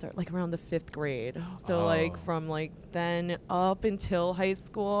did that start? Like around the 5th grade. So like from like then up until high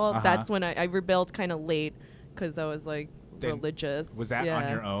school, that's when I rebelled kind of late because I was like religious. Was that on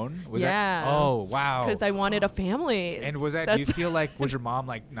your own? Oh, wow. Because I wanted a family. And was that? Do you feel like was your mom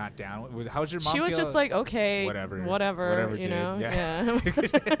like not down? How was your mom? She was just like, okay, whatever, you know. Yeah.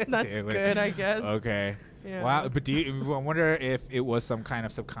 That's good, I guess. Okay. Yeah. Wow. But I wonder if it was some kind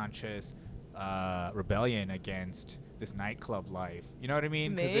of subconscious rebellion against this nightclub life. You know what I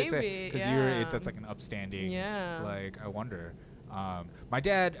mean? Maybe. Because that's like an upstanding. Yeah. Like I wonder. My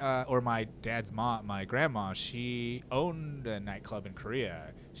dad or my dad's mom, my grandma, she owned a nightclub in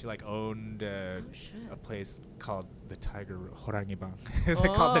Korea. She like owned a place called the Tiger Horangibang. It's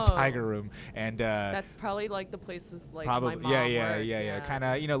like called the Tiger Room, and that's probably like the places like probably my mom worked, kind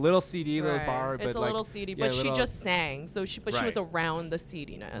of little seedy little bar, it's but a like, little seedy, but she just sang, so she was around the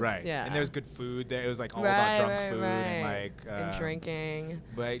seediness, right? Yeah, and there was good food there. It was like all about drunk food and like and drinking.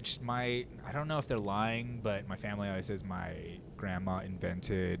 But I don't know if they're lying, but my family always says my grandma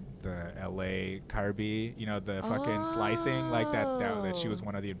invented the LA carby, the fucking slicing, like that she was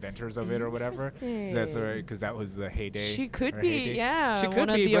one of the inventors of it or whatever. That's right, because that was the heyday. She could be, she could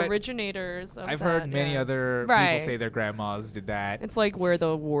one be, of the originators of I've heard many other people say their grandmas did that. It's like where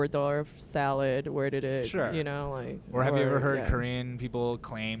the Waldorf salad, where did it, or have you ever heard Korean people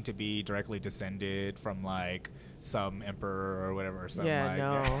claim to be directly descended from like some emperor or whatever, or something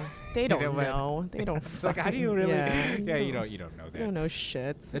they don't know. They don't. It's like, how do you really? You don't know that. You don't know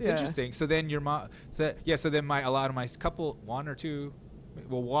shit. That's interesting. So then your mom. So then a lot of my couple, one or two.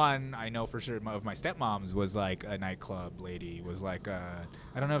 Well, one I know for sure of my stepmoms was like a nightclub lady. Was like I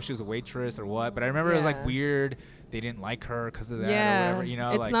don't know if she was a waitress or what, but I remember it was like weird. They didn't like her because of that or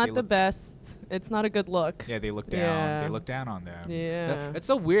whatever. It's not the best. It's not a good look. Yeah, they look down. Yeah. They look down on them. Yeah. It's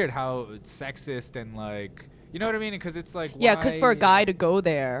so weird how it's sexist and like. You know what I mean? Because it's like, because for a guy to go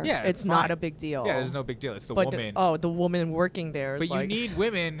there, it's not a big deal. Yeah, there's no big deal. It's the woman. The woman working there. But you need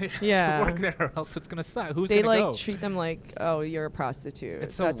women to work there, or else it's gonna suck. Who's gonna go? They treat them like, you're a prostitute.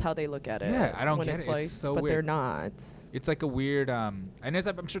 That's how they look at it. Yeah, I don't get it. It's so weird. But they're not. It's like a weird, and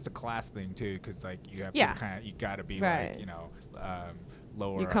I'm sure it's a class thing too, because like you have to you gotta be like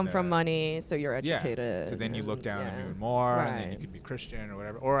lower. You come from money, so you're educated. So then you look down on them even more, and then you could be Christian or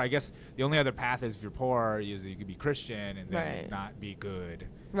whatever. Or I guess the only other path is if you're poor, is you could be Christian and then not be good.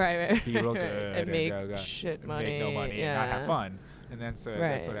 Right. Be real good and make shit money. Make no money and not have fun. And then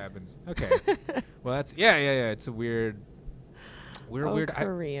that's what happens. Okay. Well, that's It's a weird. We're weird.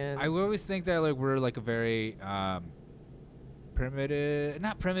 Koreans. I always think that like we're like a very primitive,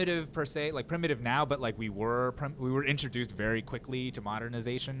 not primitive per se, like primitive now, but like we were introduced very quickly to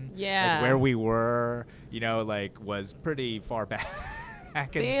modernization. Yeah. Like where we were, like was pretty far back.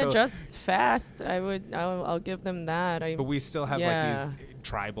 They adjust fast. I'll give them that. But we still have like these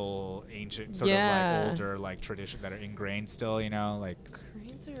tribal, ancient, sort of like older like tradition that are ingrained still. Like.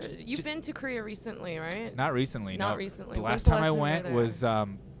 You've been to Korea recently, right? Not recently. Not no. recently. The last time I went was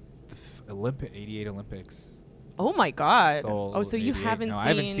 88 Olympics. Oh my God! Seoul, so you haven't seen? No, I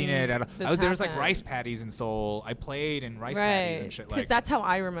haven't seen it at all. There was like rice patties in Seoul. I played in rice patties and shit. Because that's how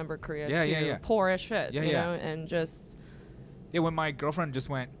I remember Korea too. Yeah. Poor as shit. You know, and just. Yeah, when my girlfriend just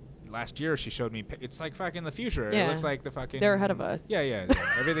went last year, she showed me. It's like fucking the future. Yeah. It looks like the fucking. They're ahead of us. Yeah.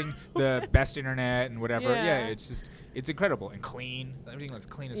 Everything, the best internet and whatever. Yeah, it's incredible and clean. Everything looks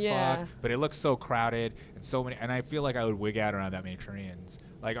clean as fuck. But it looks so crowded and so many. And I feel like I would wig out around that many Koreans.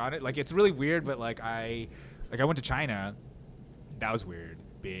 Like on it, like it's really weird. But like I went to China. That was weird.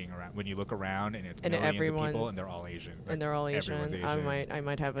 Being around when you look around and it's millions of people and they're all Asian. Like and they're all Asian. I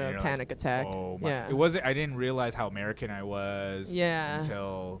might have a panic attack. Oh my! Yeah. It wasn't. I didn't realize how American I was. Yeah.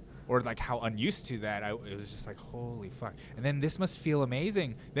 Until. Or like how unused to that it was just like holy fuck. And then this must feel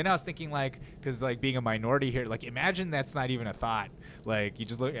amazing. Then I was thinking like, because like being a minority here, like imagine that's not even a thought. Like you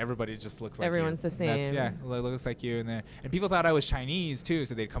just look, everybody just looks like everyone's you. The same. It looks like you. And people thought I was Chinese too,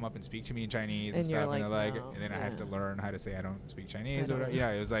 so they'd come up and speak to me in Chinese and stuff. Like, and then I have to learn how to say I don't speak Chinese. Or whatever.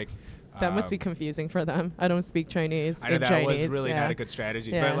 Yeah, it was like. That must be confusing for them. I don't speak Chinese. I know that was really not a good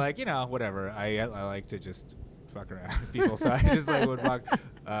strategy, but like whatever. I like to just fuck around with people, so I just like would walk.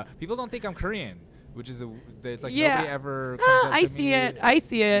 People don't think I'm Korean, which is it's like nobody ever comes up to me. I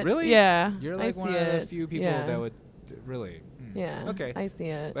see it. Really? Yeah. You're like one of the few people that would really. Yeah. Okay. I see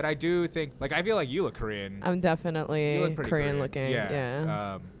it. But I do think, like, I feel like you look Korean. I'm definitely you look pretty Korean looking.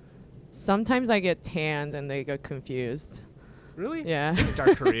 Yeah. Sometimes I get tanned and they get confused. Really? Yeah. It's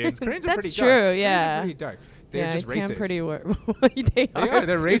dark Koreans. Koreans are pretty dark. That's true. Yeah. Koreans are pretty dark. They're just racist. Pretty they are.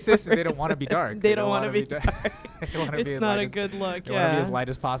 They're racist and they don't want to be dark. They don't want to be dark. It's not a good look. They want to be as light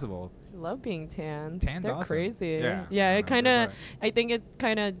as possible. I love being tanned. Tann's They're awesome. crazy. Yeah. It kind of. I think it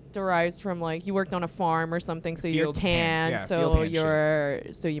kind of derives from like you worked on a farm or something, so you're tan. So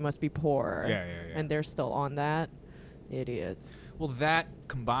you must be poor. Yeah. And they're still on that. Idiots. Well, that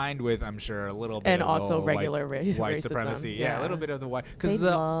combined with, I'm sure, a little bit and of also regular white supremacy. Yeah, a little bit of the white. Because they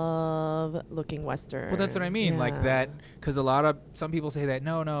love looking Western. Well, that's what I mean. Like that, because some people say that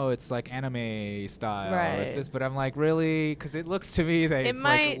no, it's like anime style. Right. It's this, but I'm like, really? Because it looks to me that it's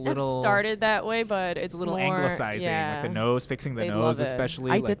like a little. It might have started that way, but it's a little more, anglicizing. Like the nose, fixing the nose,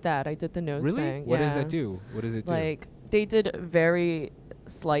 especially. I did that. I did the nose thing. Really? What does that do? What does it do? Like they did very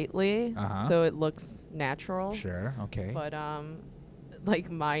slightly, so it looks natural. Sure. Okay. But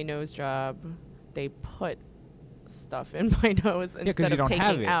like my nose job, they put stuff in my nose instead of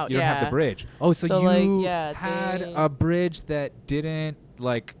taking it out. You don't have the bridge. Oh, so you had a bridge that didn't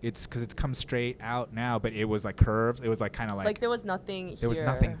it's because it comes straight out now, but it was like curved. It was like kind of like there was nothing here. There was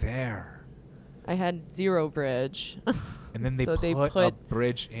nothing there. I had zero bridge. And then they put a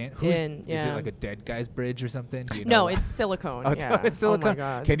bridge in. Is it like a dead guy's bridge or something? Do you know? No, it's silicone. Oh, it's silicone. Oh my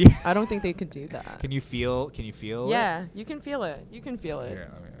God. Can you? I don't think they could do that. Can you feel? Yeah, you can feel it. You can feel it.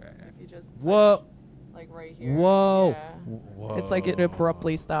 Here, if you just whoa. Like right here. Whoa. Yeah. Whoa. It's like it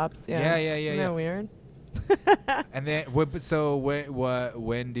abruptly stops. Yeah. Isn't that weird? And then, so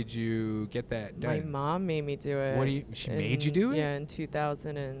when did you get that done? My mom made me do it. She made you do it? Yeah, in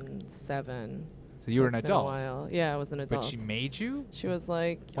 2007. So you were an adult. Been a while. Yeah, I was an adult. But she made you? She was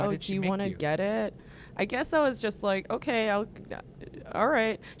like, Why do you want to get it? I guess I was just like, okay, all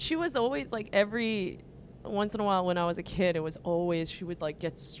right. She was always like every once in a while when I was a kid, it was always she would like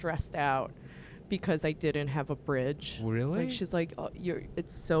get stressed out because I didn't have a bridge. Really? Like she's like,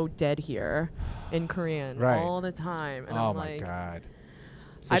 it's so dead here in Korean all the time. And I'm like, my God.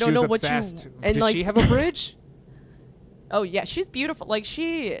 So I don't know what you. And did she have a bridge? Oh, yeah, she's beautiful. Like,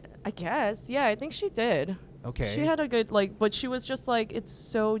 I guess. Yeah, I think she did. Okay. She had a good, but she was just like, it's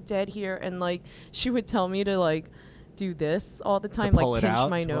so dead here. And, like, she would tell me to, like, do this all the time, like, pinch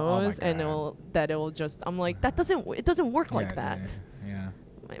my nose. And it'll just, I'm like, it doesn't work like that. Yeah.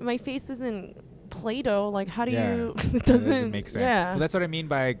 My face isn't Play-Doh. Like, how do you? It doesn't make sense. Yeah. Well, that's what I mean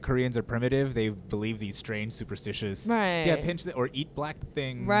by Koreans are primitive. They believe these strange superstitious. Right. Yeah, pinch or eat black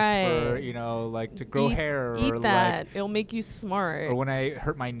things. Right. For like to grow hair. Eat or that. It'll make you smart. Or when I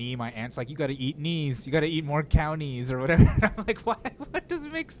hurt my knee, my aunt's like, you got to eat knees. You got to eat more cow knees or whatever. And I'm like, what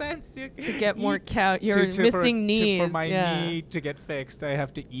doesn't make sense? To get more cow, you're missing knees. For my knee to get fixed, I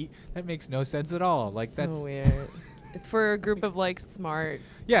have to eat. That makes no sense at all. Like so that's weird. It's for a group of like smart.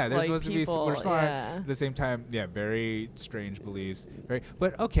 Yeah, they're like, supposed to be super smart. Yeah. At the same time, very strange beliefs.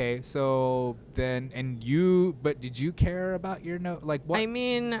 But okay, so then, but did you care about your nose? Like what? I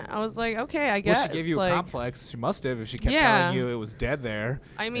mean, I was like, okay, I guess. Well, she gave you a complex. She must have if she kept telling you it was dead there.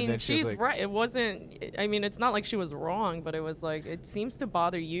 I mean, she's right. It wasn't. I mean, it's not like she was wrong, but it was like it seems to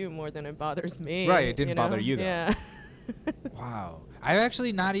bother you more than it bothers me. Right. It didn't bother you though. Yeah. Wow. I've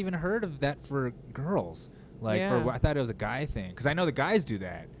actually not even heard of that for girls. I thought it was a guy thing because I know the guys do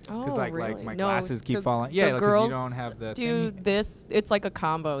that. Because really? My glasses keep falling. Yeah, the girls you don't have the do thing. This. It's like a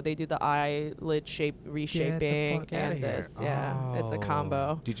combo. They do the eyelid reshaping and this. Yeah, it's a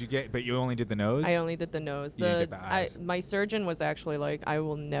combo. Did you get? But you only did the nose. I only did the nose. You did the eyes. My surgeon was actually like, I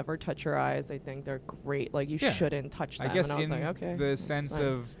will never touch your eyes. I think they're great. Like you shouldn't touch them. I guess and I was like, okay, the sense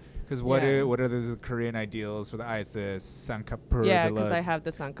of. Because what are the Korean ideals for the eyes? The sankapur. Yeah, because I have the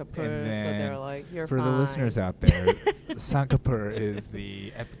sankapur, so they're like, you're for fine. For the listeners out there, sankapur is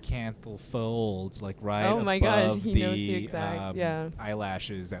the epicanthal folds, like right above gosh, he knows the exact,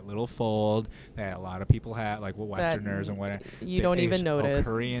 eyelashes. That little fold that a lot of people have, like Westerners and whatever. You don't even notice.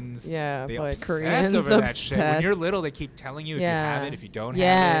 Koreans. Yeah, they but obsess Koreans over that shit. When you're little, they keep telling you if you have it, if you don't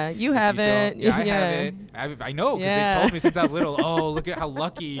have it. You have it. Yeah, I have it. I know because they told me since I was little. Oh, look at how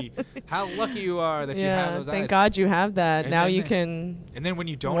lucky. How lucky you are that you have those eyes. Thank God you have that. And now you can. And then when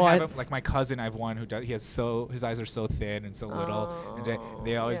you don't have it, like my cousin, I have one who does. His eyes are so thin and so little, and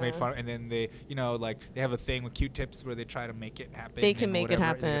they always made fun. And then they, they have a thing with Q-tips where they try to make it happen. They can make it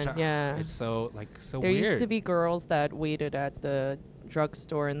happen. Yeah. It's so weird. There used to be girls that waited at the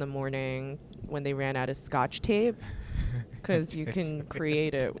drugstore in the morning when they ran out of Scotch tape, because you can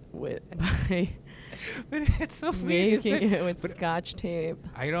create it by but it's so making it with Scotch tape.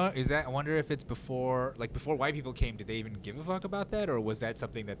 I wonder if it's before white people came, did they even give a fuck about that, or was that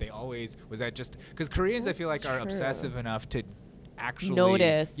something that they always, was that just because Koreans I feel like are obsessive enough to actually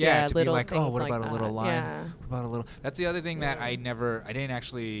notice, to be like, oh, what like about a little line? Yeah. What about a little? That's the other thing that I didn't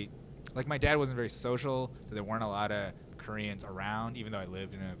actually, like, my dad wasn't very social, so there weren't a lot of Koreans around, even though I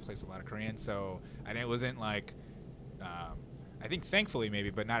lived in a place with a lot of Koreans. So it wasn't like, I think thankfully maybe,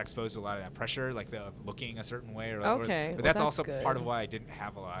 but not exposed to a lot of that pressure, like the looking a certain way. But that's also good. part of why I didn't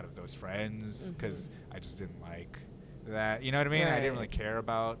have a lot of those friends, because I just didn't like that. You know what I mean? Right. I didn't really care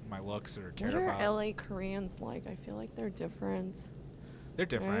about my looks or care about. What are LA Koreans like? I feel like they're different. They're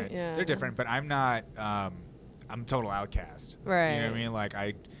different. Right? Yeah. They're different, but I'm not. I'm a total outcast. Right. You know what I mean? Like,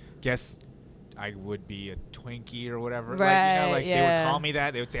 I guess I would be a Twinkie or whatever. Right. Like, they would call me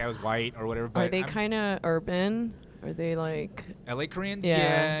that. They would say I was white or whatever. But are they kind of urban? Are they like LA Koreans?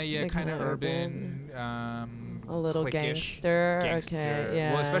 Yeah, kind of urban. A little cliquish. gangster. Okay,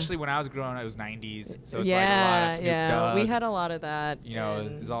 yeah. Well, especially when I was growing up, it was 90s, so it's yeah, like a lot of Snoop Dogg. We had a lot of that. You know,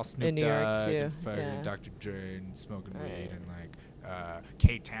 it was all Snoop in New York Dogg too. and fucking Yeah. Dr. Dre and smoking Right. weed and like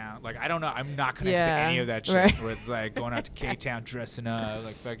K-Town. Like, I don't know. I'm not connected to any of that shit. Right. Where it's like going out to K-Town dressing up,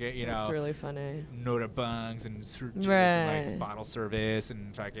 like fucking, you know. That's really funny. Nota bungs and and Right. like bottle service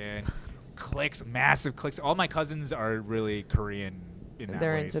and fucking cliques, massive cliques. All my cousins are really Korean in that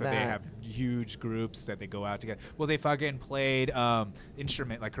They're way, into so that. they have huge groups that they go out together. Well, they fucking played Korean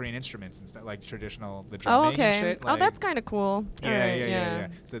instruments and stuff, like traditional the drumming Oh, okay. and shit. Oh, Like, that's kind of cool. yeah.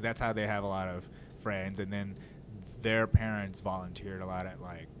 So that's how they have a lot of friends, and then their parents volunteered a lot at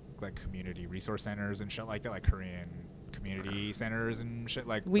like community resource centers and shit like that, like Korean community centers and shit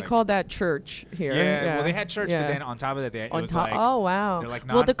like. We call that church here. Yeah, well, they had church, yeah. but then on top of that, it on was top. like, Oh wow. they're like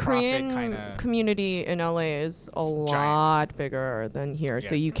Well, the nonprofit Korean kinda- community in LA is a It's lot bigger than here,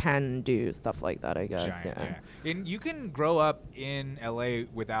 so Yes. you can do stuff like that, I guess. giant, yeah. And you can grow up in LA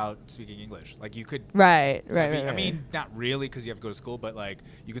without speaking English. Like, you could. Right. I mean, not really, because you have to go to school, but like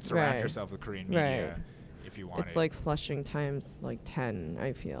you could surround Right. yourself with Korean media if you wanted. It's like Flushing times like 10.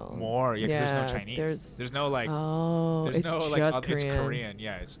 I feel more, yeah, 'cause there's no Yeah, Chinese. There's no like. Oh, There's it's no like. just It's Korean. Korean.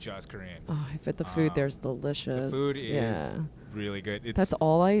 Yeah, it's just Korean. Oh, I bet the food there's delicious. The food is yeah. really good. It's That's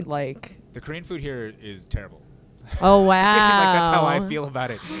all I like. The Korean food here is terrible. Oh wow. Like, that's how I feel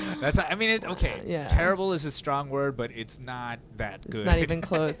about it. I mean, it's okay. Yeah. Terrible is a strong word, but it's not that good. It's not even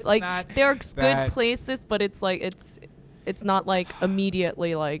close. It's Like, not there are that- good places, but it's like it's not like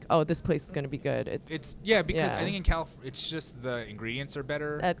immediately like, oh, this place is gonna be good. It's because I think in California, it's just the ingredients are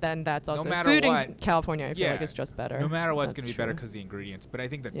better. Then that's also matter food what. in California. I feel like it's just better. No matter what, it's That's going to be better true. because the ingredients. But I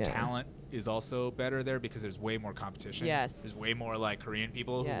think the Yeah. talent is also better there because there's way more competition. Yes. There's way more like Korean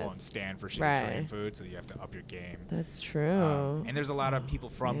people who Yes. won't stand for shitty Right. Korean food, so you have to up your game. That's true. And there's a lot of people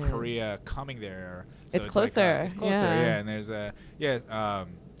from man. Korea coming there. So It's like, closer, it's closer, yeah. And there's a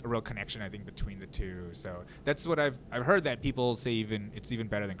real connection, I think, between the two. So that's what I've heard, that people say it's even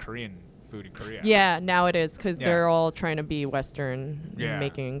better than Korean food in Korea. Yeah, now it is because Yeah. they're all trying to be Western, Yeah.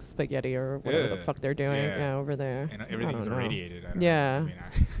 making spaghetti or whatever the Ugh. fuck they're doing Yeah. over there. And I everything's don't know. irradiated. I don't Yeah. know. I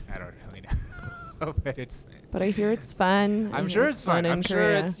mean, I don't really know. But it's. But I hear it's fun. I'm sure it's fun. in I'm sure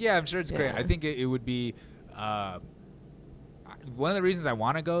Korea. I'm sure it's great. Yeah. I think it would be. One of the reasons I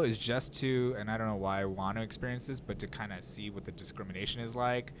want to go is just to, and I don't know why I want to experience this, but to kind of see what the discrimination is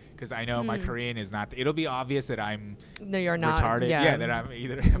like. Because I know my Korean is not. It'll be obvious that I'm No, you're not. retarded. Yeah, that I'm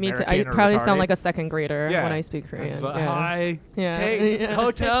either Me American too. I or probably retarded. sound like a second grader Yeah. when I speak Korean. But, yeah. hi, Yeah. take Yeah.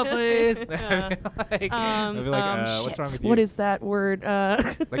 hotel, please. Yeah. I'll be like, what's wrong shit. with you? What is that word?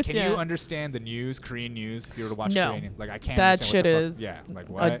 Like, can yeah. you understand the news, Korean news, if you were to watch No. Korean? Like, I can't That understand shit what the is fuck. Yeah, like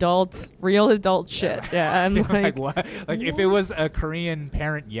what? adult, real adult shit. Yeah, I'm like, what? Like, if it was a Korean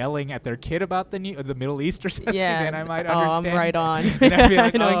parent yelling at their kid about the Middle East or something, yeah. then I might Oh, understand. I'm right on. And I'd be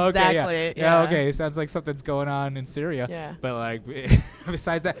like, I know oh, okay, exactly. yeah, okay, sounds like something's going on in Syria. Yeah. But like,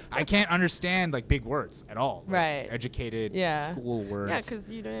 besides that, I can't understand like big words at all. Like, Right. educated Yeah. school words. Yeah,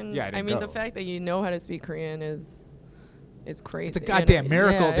 because you didn't. Yeah, I I didn't mean, go. the fact that you know how to speak Korean is crazy. It's a you goddamn know?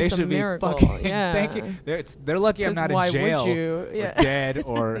 miracle. Yeah, They it's a should be miracle. fucking yeah. thanking. They're lucky I'm 'Cause not why in would jail you? or Yeah. dead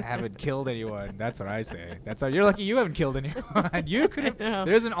or haven't killed anyone. That's what I say. That's how you're lucky you haven't killed anyone. You could have. know.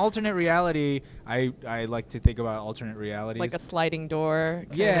 There's an alternate reality. I like to think about alternate realities. Like a sliding door.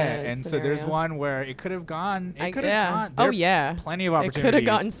 yeah, kinda and so there's scenario. one where it could have gone. It could have yeah. gone. Oh there are yeah. plenty of It opportunities. could have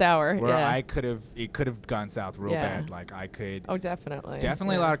gotten sour. where yeah. it could have gone south real Yeah. bad. Like I could. Oh, definitely.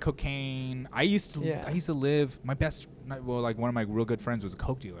 Definitely yeah. a lot of cocaine. I used to Yeah. live. like one of my real good friends was a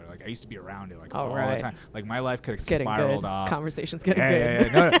coke dealer. Like I used to be around it like all right. the time. Like my life could have Getting spiraled good. off. Conversation's getting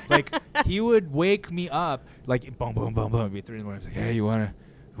good. No, like he would wake me up like boom, boom, boom, boom. It'd be 3 in the morning. He's like, hey, you wanna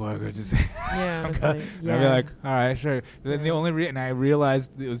go just Yeah, it's like, yeah. I'd be like, all right, sure. But then the only and I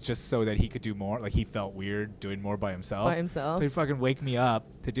realized it was just so that he could do more. Like he felt weird doing more by himself. So he'd fucking wake me up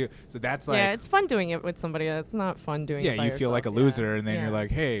to do. So that's like, yeah, it's fun doing it with somebody. It's not fun doing. Yeah, it by you yourself. feel like a loser, and then you're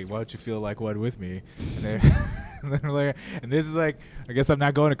like, hey, why don't you feel like one with me? And then, and then we're like, and this is like, I guess I'm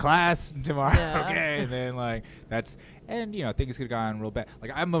not going to class tomorrow. Yeah. Okay, and then like that's. And things could have gone real bad.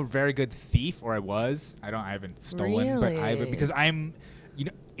 Like I'm a very good thief, or I was. I haven't stolen, Really? but because I'm,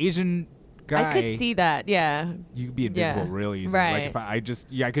 Asian guy. I could see that. Yeah. You could be invisible real easy. Right. Like if I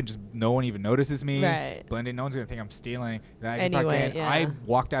could just, no one even notices me. Right. Blend in. No one's gonna think I'm stealing. Anyway, I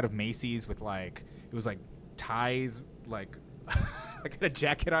walked out of Macy's with like, it was like ties, like. I got a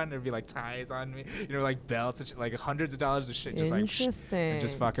jacket on. There'd be like ties on me, like belts and shit, like hundreds of dollars of shit, just like and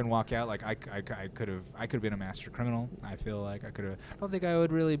just fucking walk out. Like I could have been a master criminal. I feel like I could have. I don't think I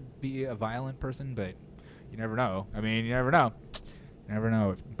would really be a violent person, but you never know. I mean, you never know. You never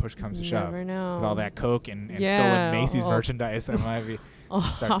know if push comes to shove. Never know. With all that coke and stolen Macy's merchandise, I might be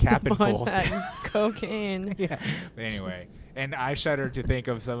start capping fools. Cocaine. Yeah, but anyway, and I shudder to think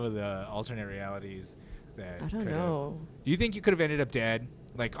of some of the alternate realities. I don't know. Do you think you could have ended up dead?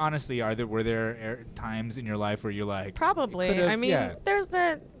 Like honestly, were there times in your life where you're like probably? I mean, there's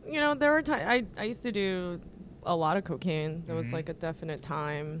that. There were times I used to do a lot of cocaine. There was like a definite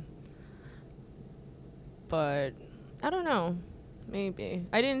time, but I don't know. Maybe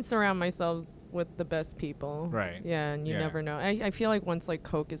I didn't surround myself with the best people. Right. Yeah, and you never know. I feel like once like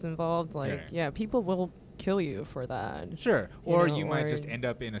coke is involved, like people will kill you for that. Sure. Or you might just end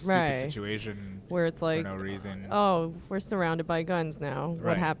up in a stupid situation where it's like, for no reason. Oh, we're surrounded by guns now.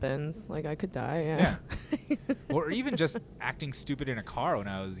 What happens? Like I could die. Yeah. Or even just acting stupid in a car when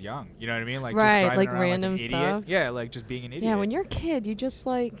I was young. You know what I mean? Like just driving like around random like an idiot. stuff. Yeah, like just being an idiot. Yeah, when you're a kid, you just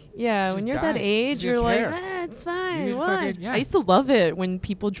like just when you're die. that age, you're like, it's fine. What? I used to love it when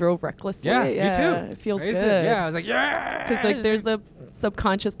people drove recklessly. Yeah, me too. It feels good. I was like, yeah. Because like there's a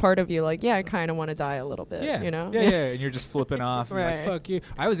subconscious part of you like, I kind of want to die a little bit. Yeah. Yeah, and you're just flipping off. Right. Like, fuck you.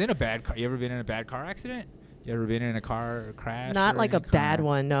 I was in a bad car. You ever been in a bad car accident? You ever been in a car crash? Not like a bad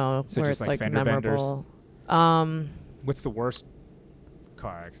one, no. So where just it's like fender memorable. benders? What's the worst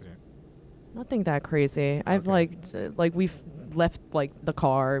car accident? Nothing that crazy. I've we've left like the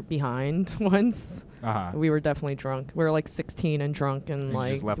car behind once. We were definitely drunk. We were like 16 and drunk, and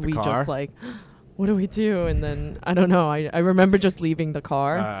like just left the we car? just like, what do we do? And then I don't know. I remember just leaving the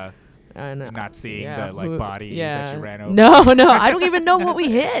car. And not seeing the like body that you ran over. No, I don't even know what we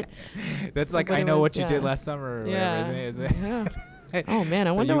hit. That's like I know what you did last summer or whatever, isn't it? Yeah. Oh man,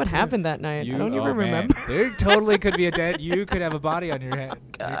 I wonder what happened that night. I don't even man. remember. There totally could be you could have a body on your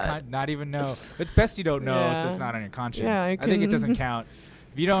head. Not even know. It's best you don't know, so it's not on your conscience. Yeah, I think it doesn't count.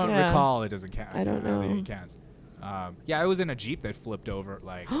 If you don't recall, it doesn't count. I don't know. I think it counts. I was in a Jeep that flipped over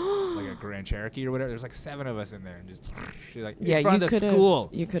like a Grand Cherokee or whatever. There's like 7 of us in there and just like in front of the school.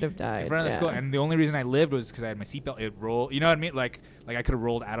 You could have died. In front of the school, and the only reason I lived was because I had my seatbelt. It rolled. You know what I mean? Like I could have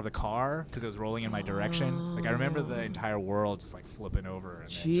rolled out of the car because it was rolling in my direction. Like I remember the entire world just like flipping over. And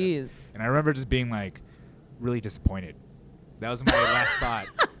Jeez. And I remember just being like really disappointed. That was my last thought.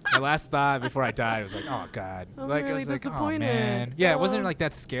 My last thought before I died was like, oh god. I'm like really I was like, disappointed. Oh man. Yeah, it wasn't like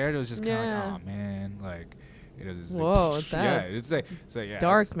that scared. It was just kind of like, oh man, like. It was whoa, like, that's it's like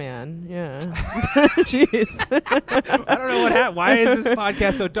dark, man. Yeah. Jeez. I don't know what happened. Why is this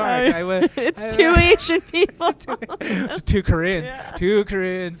podcast so dark? It's 2 Asian people. 2 Koreans. Yeah. 2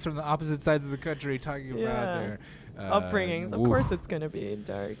 Koreans from the opposite sides of the country talking about their upbringings. Of course it's going to be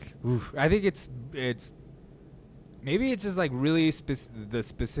dark. Oof. I think it's maybe it's just like really the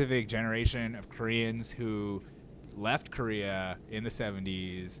specific generation of Koreans who left Korea in the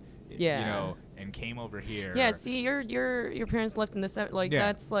 70s. And came over here. Yeah, see, your parents left in the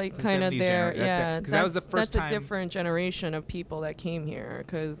that's like kind of their because that was the first time. That's a different generation of people that came here.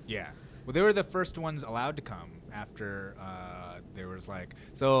 Well, they were the first ones allowed to come after there was like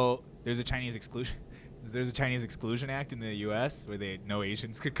there's a Chinese exclusion. There's a Chinese exclusion act in the U.S. where no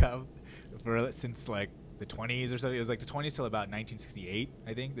Asians could come since like the 20s or something. It was like the 20s till about 1968,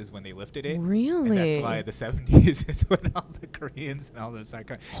 I think, is when they lifted it. Really? And that's why the 70s is when all the Koreans and all those started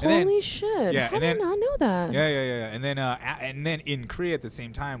coming. Holy shit. Yeah, How did I not know that? Yeah. And then in Korea at the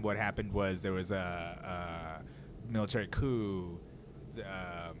same time, what happened was there was a military coup.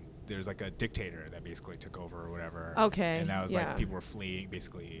 there's like a dictator that basically took over or whatever. Okay. And that was like people were fleeing,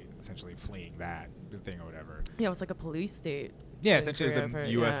 basically, essentially fleeing that thing or whatever. Yeah, it was like a police state. Yeah, essentially it's a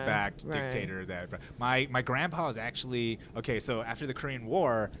U.S.-backed dictator that. My grandpa was actually So after the Korean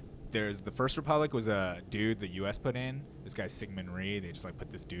War, there's the First Republic was a dude the U.S. put in. This guy Syngman Rhee. They just like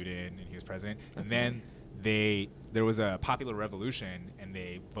put this dude in, and he was president. Okay. And then there was a popular revolution, and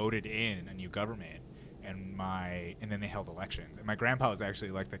they voted in a new government. And then they held elections. And my grandpa was actually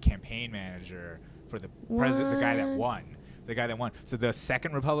like the campaign manager for the president, the guy that won. So the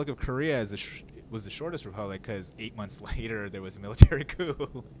Second Republic of Korea was the shortest republic because 8 months later there was a military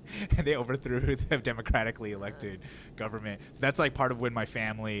coup, and they overthrew the democratically elected government. So that's like part of when my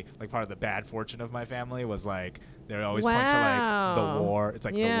family, like part of the bad fortune of my family, was like they always point to like the war. It's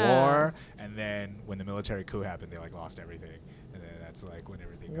like the war, and then when the military coup happened, they like lost everything. That's like when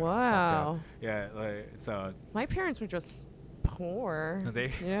everything got fucked up. Yeah, so my parents were just poor. They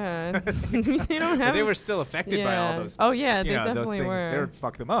they don't have. They were still affected by all those. Oh yeah, they definitely those things. were. They were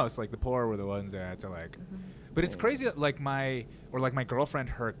fucked the most. Like the poor were the ones that had to like. But it's crazy that like my girlfriend,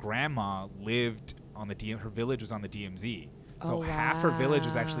 her grandma lived on her village was on the DMZ. So half her village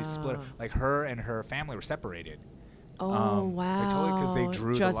was actually split. Like her and her family were separated. Oh wow! Like totally, because they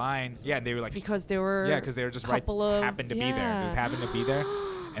drew the line. Yeah, and they were like because they were just happened to be there. Just happened to be there,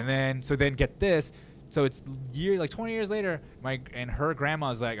 and then get this. So it's 20 years later, and her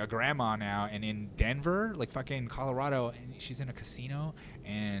grandma's like a grandma now, and in Denver, like fucking Colorado, and she's in a casino,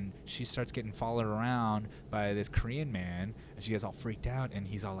 and she starts getting followed around by this Korean man, and she gets all freaked out, and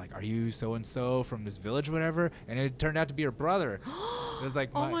he's all like, "Are you so and so from this village, or whatever?" And it turned out to be her brother. It was like,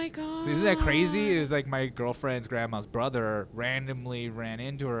 oh my god! So isn't that crazy? It was like my girlfriend's grandma's brother randomly ran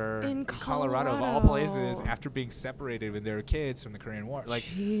into her in Colorado of all places after being separated when they were kids from the Korean War. Like,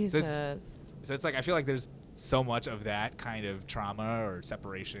 Jesus. So it's like I feel like there's so much of that kind of trauma or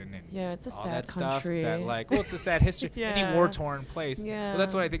separation and it's a all sad that country. stuff that like it's a sad history. Any war-torn place. Yeah. Well,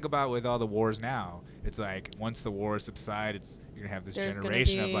 that's what I think about with all the wars now. It's like once the wars subside, you're gonna have this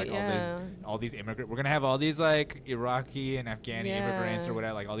generation of like all these immigrants. We're gonna have all these like Iraqi and Afghani immigrants or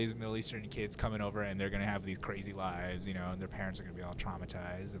whatever, like all these Middle Eastern kids coming over, and they're gonna have these crazy lives, and their parents are gonna be all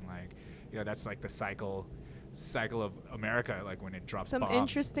traumatized, and like that's like the cycle of America, like when it drops some bombs.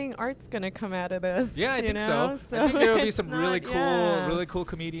 Interesting art's gonna come out of this. Yeah, I think so. I think there will be some really cool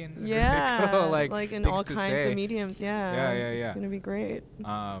comedians. Yeah, really cool, like in all kinds of mediums. Yeah. It's gonna be great.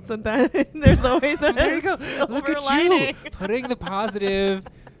 So there's always a there you go. Look at lining. You putting the positive.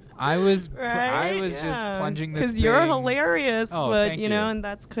 I was just plunging this because you're hilarious, but you. And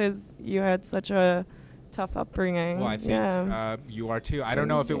that's because you had such a tough upbringing. Well, I think you are too. I don't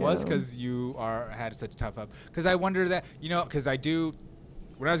know if it was because you had such a tough because I wonder that because I do.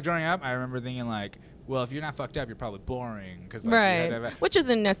 When I was growing up, I remember thinking like, well, if you're not fucked up, you're probably boring. Which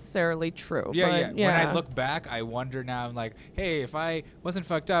isn't necessarily true. Yeah. When I look back, I wonder now. I'm like, hey, if I wasn't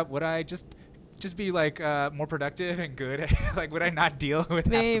fucked up, would I just be like more productive and good? Like, would I not deal with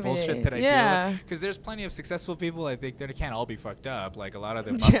half the bullshit that I deal with? Because there's plenty of successful people. I think they can't all be fucked up. Like a lot of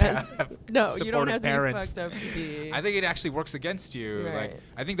them must have you don't have parents. To be fucked up to be. I think it actually works against you. Right. Like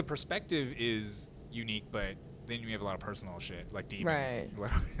I think the perspective is unique, but then you have a lot of personal shit, like demons. Right.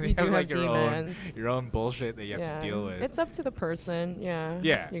 You have like demons. your own bullshit that you have to deal with. It's up to the person. Yeah.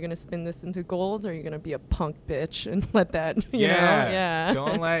 Yeah. You're gonna spin this into gold, or you're gonna be a punk bitch and let that. Yeah.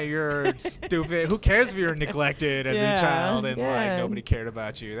 Don't let your stupid. Who cares if you're neglected as a child and like nobody cared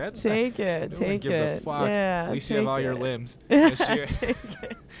about you? That's take it. No take one gives it. a fuck. Yeah. At least you have all your limbs. Take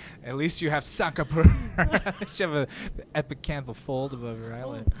it. At least you have Sakapur. At least you have the epicanthal fold above your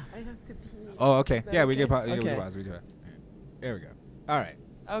eyelid. I have to pee. Oh, okay. Yeah, we okay? can pause. Okay. We can pause. There we go. All right.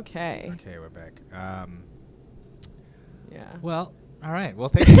 Okay. Okay, we're back. Yeah. Well, all right. Well,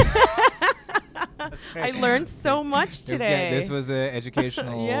 thank you. I learned so much today. This was an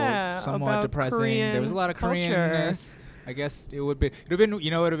educational, somewhat depressing. Korean there was a lot of Koreanness. I guess it would have been,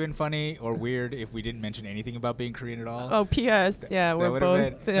 it would have been funny or weird if we didn't mention anything about being Korean at all. Oh, P.S. We're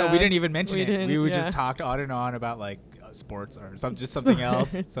both. No, we didn't even mention it. We would just talked on and on about like sports or just something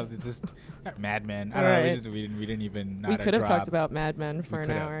else, something just Mad Men. I don't know. We didn't even. We could have talked about Mad Men for an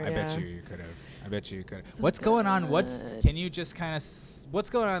hour. I bet you could have. What's going on? Can you just kind of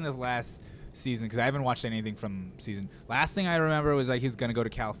what's going on this last season? Because I haven't watched anything from season. Last thing I remember was like he was gonna go to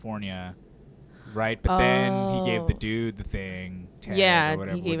California, right? But then he gave the dude the thing. Ted or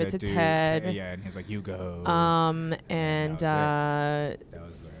whatever, he gave it to Ted. And he was like, "You go."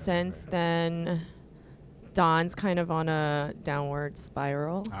 Since then, Don's kind of on a downward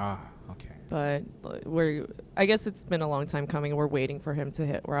spiral. Okay. But I guess it's been a long time coming. We're waiting for him to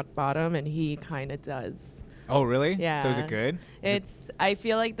hit rock bottom, and he kind of does. Oh, really? Yeah. So is it good? I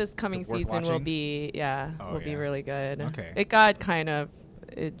feel like this coming worth season will watching? be be really good. Okay. It got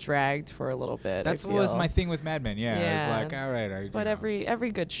it dragged for a little bit. That's what was my thing with Mad Men. Yeah. I was like, all right. But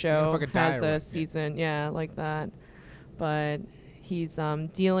every good show has a season, like that. But he's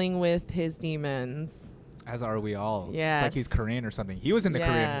dealing with his demons. As are we all. Yes. It's like he's Korean or something. He was in the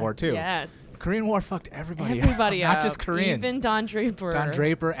Korean War too. Yes. Korean War fucked everybody up. Not just Koreans. Even Don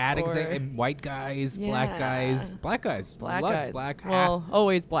Draper. And white guys, black guys. Black guys. Well,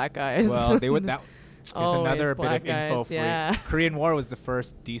 always black guys. Well, they would that. There's another bit of info for you. Korean War was the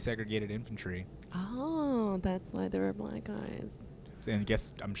first desegregated infantry. Oh, that's why there were black guys. And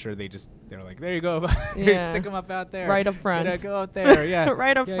I'm sure they're like, there you go. Stick them up out there. Right up front. Go out there, yeah.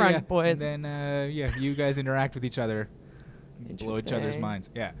 Right up front, boys. And then, you guys interact with each other. Blow each other's minds.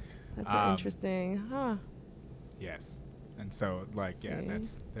 Yeah. That's interesting. Huh. Yes. And so,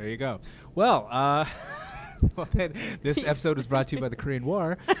 there you go. Well, this episode was brought to you by the Korean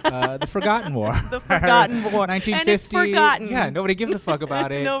War, the Forgotten War. The Forgotten War. 1950. And it's forgotten. Yeah, nobody gives a fuck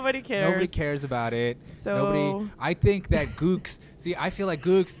about it. Nobody cares. Nobody cares about it. So I think that gooks. See, I feel like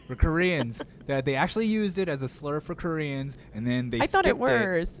gooks were Koreans. That they actually used it as a slur for Koreans, and then they. I thought it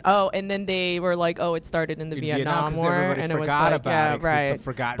was. Oh, and then they were like, "Oh, it started in the Vietnam War," and everybody about it. Right. It's the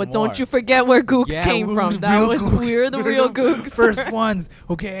Forgotten but War. Don't you forget where gooks came from. We're the real gooks. First ones,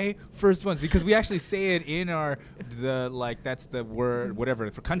 okay? First ones, because we actually say it in that's the word, whatever,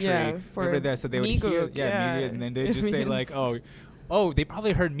 for country. Yeah, for that, so they would hear, and then they just say like, oh, they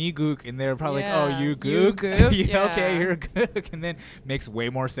probably heard me gook, and they're probably like, oh, you gook? Okay, you're a gook. And then makes way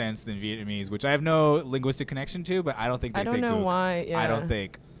more sense than Vietnamese, which I have no linguistic connection to, but I don't think they say gook. I don't know why. Yeah. I don't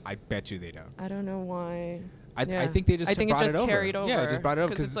think. I bet you they don't. I don't know why. I think they just brought it over. Carried over. Yeah, just brought it over.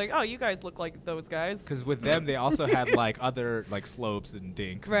 Because it's like, oh, you guys look like those guys. Because with them, they also had like other like slopes and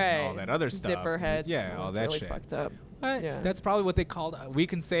dinks and all that other stuff. Zipper heads. Yeah, all that really shit. Fucked up. But that's probably what they called. We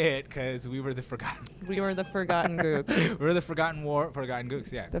can say it because we were the forgotten. We were the forgotten gooks. We're the forgotten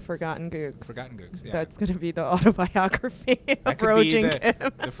gooks. Yeah. The forgotten gooks. Forgotten gooks. Yeah. That's gonna be the autobiography of Rojin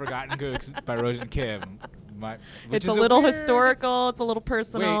Kim. The Forgotten Gooks by Rojin Kim. It's a little historical. It's a little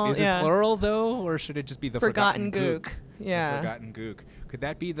personal. Wait, is it plural though, or should it just be the forgotten gook? Yeah. The forgotten gook. Could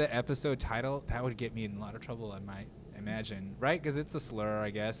that be the episode title? That would get me in a lot of trouble, I might imagine. Right? Because it's a slur,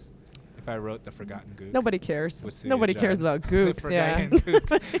 I guess. If I wrote the forgotten gook. Nobody cares. Nobody cares about gooks.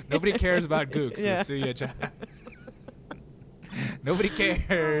 Gooks. Nobody cares about gooks with Sooyah John. Nobody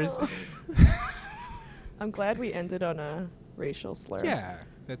cares. I'm glad we ended on a racial slur. Yeah.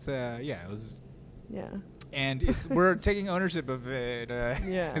 That's it was. Yeah. And we're taking ownership of it.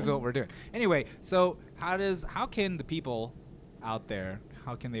 Is what we're doing. Anyway, so how can the people out there,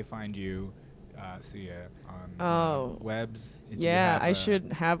 how can they find you, Sooyah, on webs? I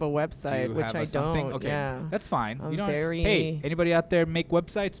should have a website, which I don't. Okay, yeah. that's fine. Hey, anybody out there make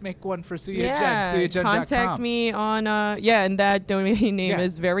websites? Make one for Sooyah Jen. SooyahJen.com. Contact me on and that domain name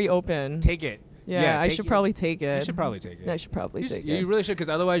is very open. Take it. Yeah, I should probably take it. You should probably take it. I should probably take it. You really should, because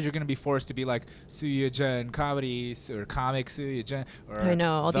otherwise you're going to be forced to be like Sooyah Jen Comedy or Comic Sooyah Jen. Or I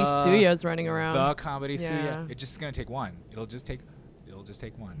know, all these Sooyahs running around. The Comedy Sooyah. It's just going to take one. It'll just take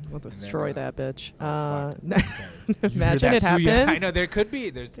one. We'll destroy that bitch. Fuck. Imagine it happens. I know, there could be.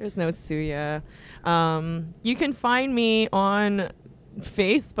 There's no Sooyah. You can find me on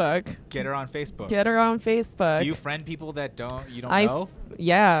Facebook. Get her on Facebook. Do you friend people that you don't know?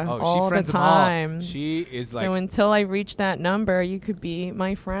 Yeah, all she friends the time. Them all. She is like. So until I reach that number, you could be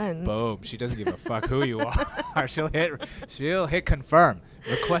my friend. Boom. She doesn't give a fuck who you are. She'll hit confirm.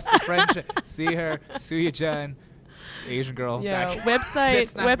 Request a friendship. See her, Sooyah Jen. Asian girl. Yeah,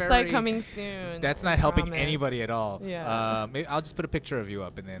 website coming soon. That's not helping anybody at all. Yeah. Maybe I'll just put a picture of you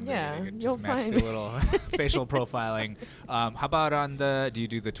up, and then you'll just match find the little facial profiling. How about do you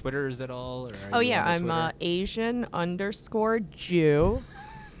do the Twitters at all? Or I'm Asian_Jew,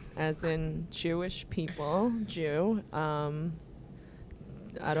 as in Jewish people, Jew. I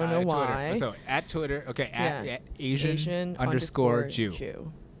don't know why. So at Twitter, at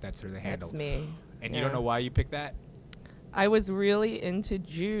Asian_Jew. That's the handle. That's me. And you don't know why you picked that? I was really into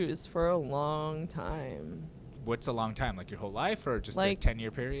Jews for a long time. What's a long time? Like your whole life, or just a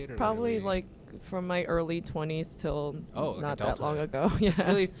 10-year period? Or probably like from my early 20s till not that long ago. Yeah. It's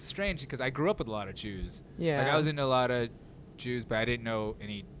really strange because I grew up with a lot of Jews. Yeah. Like I was into a lot of Jews, but I didn't know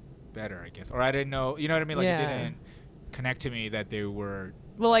any better, I guess. Or I didn't know, you know what I mean? Like it didn't connect to me that they were.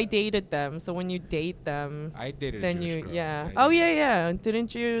 Well, I dated them, so when you date them, I dated then a Jewish girl. Yeah.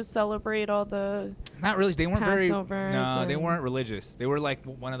 Didn't you celebrate all the? Not really. They weren't Passovers. No, they weren't religious. They were like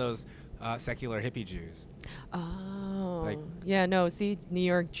one of those secular hippie Jews. Oh. No. See, New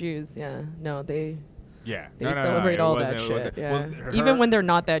York Jews. Yeah. No, they. Yeah. They celebrate all that shit. Yeah. Well, even when they're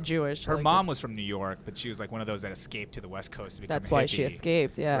not that Jewish. Her mom was from New York, but she was like one of those that escaped to the West Coast to become That's hippie. why she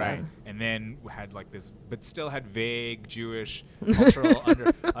escaped, yeah. Right. And then had like this, but still had vague Jewish cultural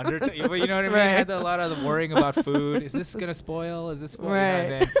undertone. You know what I mean? Right. Had a lot of the worrying about food. Is this going to spoil? Is this spoil? Right. You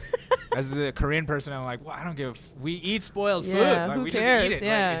know, and then as a Korean person, I'm like, well, I don't give we eat spoiled food. Like, who we cares? just eat it.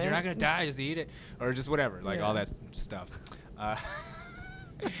 Yeah. Like, if you're not going to die, just eat it. Or just whatever. Like all that stuff.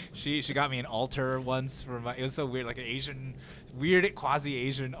 She got me an altar once for it was so weird, like an weird quasi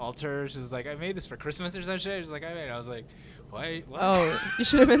Asian altar. She was like, I made this for Christmas or some shit. She's like, I was like, what? Oh, you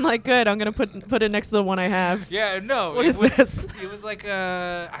should have been like, good. I'm gonna put it next to the one I have. Yeah, no. What is this? It was like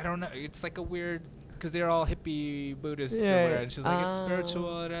I don't know. It's like a weird because they're all hippie Buddhists or Yeah. whatever. And she was like, it's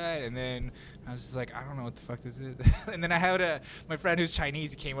spiritual, right? And then I was just like, I don't know what the fuck this is. And then I had my friend who's Chinese.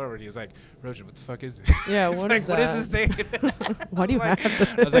 He came over and he was like, Rojan, what the fuck is this? Yeah, what is like, that? What is this thing? Why do you have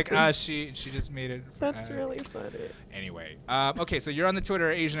this? I was like, she just made it. That's really funny. Anyway, okay, so you're on the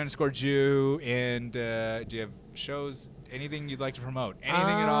Twitter, Asian_Jew, and do you have shows? Anything you'd like to promote?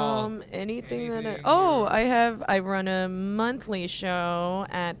 Anything at all? Anything I run a monthly show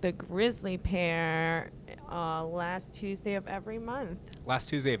at the Grizzly Pear last Tuesday of every month. Last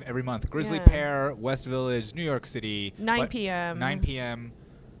Tuesday of every month. Grizzly Yeah. Pear, West Village, New York City. 9 p.m. 9 p.m.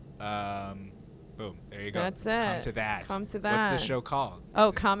 Boom. There you go. That's it. Come to that. Come to that. What's the show called?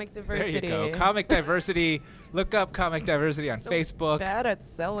 Oh, Comic Diversity. There you go. Comic Diversity. Look up Comic Diversity on So Facebook. Bad at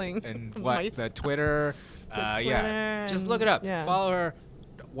selling. And what? The Twitter. Yeah. Just look it up. Yeah. Follow her.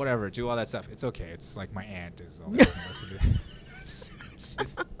 Whatever. Do all that stuff. It's okay. It's like my aunt is the only one listening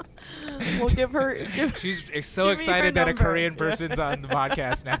to We'll give her. She's give me so her excited that a number. Korean person's on the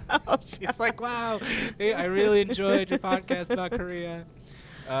podcast now. She's like, wow, I really enjoyed your podcast about Korea.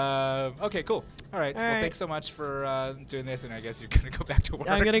 Okay, cool. All right. Well, thanks so much for doing this, and I guess you're going to go back to work.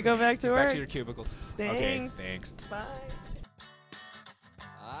 I'm going to go back to work. Back to your cubicle. Thanks. Okay, thanks. Bye.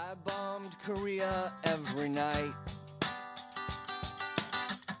 I bombed Korea every night.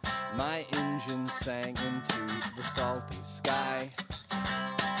 My engine sang into the salty sky.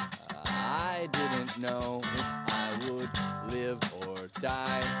 I didn't know if I would live or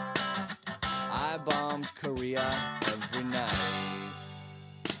die. I bombed Korea every night.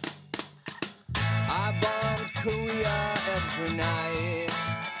 I bombed Korea every night.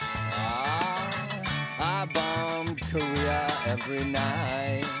 I bombed Korea every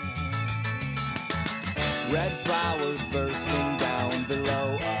night. Red flowers bursting down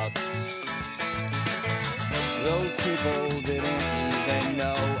below us. Those people didn't even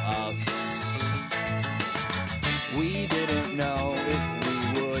know us. We didn't know if we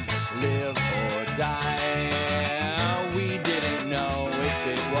would live or die. We didn't know if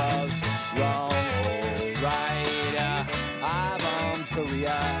it was wrong or right. I bombed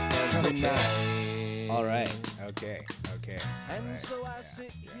Korea every night. All right. Okay. And All right. so I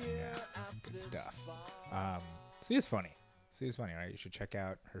sit here Good stuff. Sooyah's funny. Sooyah's funny, right? You should check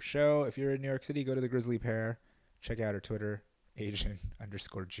out her show. If you're in New York City, go to the Grizzly Pear. Check out her Twitter,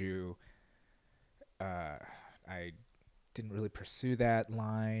 Asian_Jew. I didn't really pursue that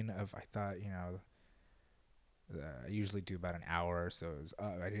line of, I thought, I usually do about an hour, so it was,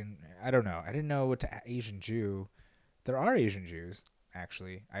 I don't know. I didn't know what to Asian Jew. There are Asian Jews,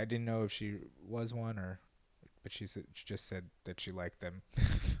 actually. I didn't know if she was one but she just said that she liked them.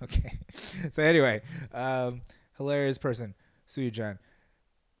 Okay. So anyway, hilarious person, Sooyah.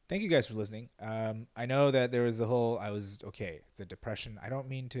 Thank you guys for listening. I know that there was the depression. I don't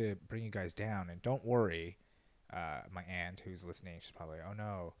mean to bring you guys down, and don't worry. My aunt who's listening, she's probably, oh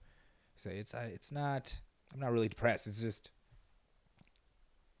no. So it's not, I'm not really depressed. It's just,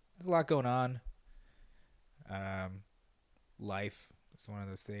 there's a lot going on. Life is one of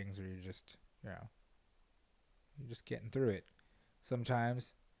those things where you're just, you're just getting through it.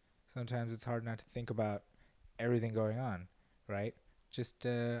 Sometimes it's hard not to think about everything going on, right? Just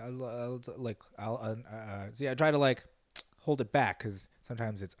I try to hold it back because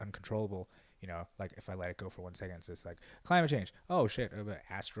sometimes it's uncontrollable. Like if I let it go for 1 second, it's just like climate change. Oh shit,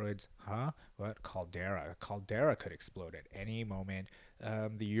 asteroids, huh? What? Caldera could explode at any moment.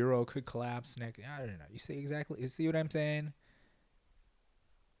 The euro could collapse next. I don't know. You see what I'm saying?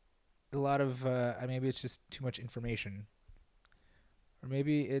 A lot of maybe it's just too much information, or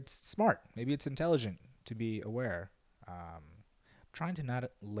maybe it's smart, maybe it's intelligent to be aware. Trying to not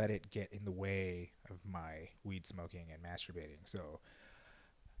let it get in the way of my weed smoking and masturbating. So,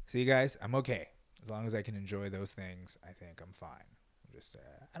 see you guys, I'm okay as long as I can enjoy those things. I think I'm fine. I'm just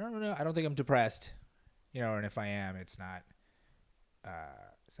I don't know. I don't think I'm depressed, and if I am, it's not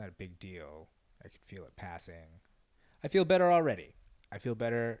a big deal. I can feel it passing. I feel better already. I feel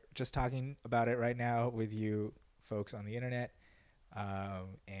better just talking about it right now with you folks on the internet.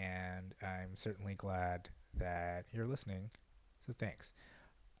 And I'm certainly glad that you're listening. So thanks.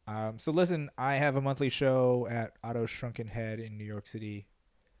 So listen, I have a monthly show at Otto's Shrunken Head in New York City.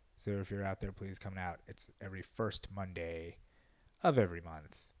 So if you're out there, please come out. It's every first Monday of every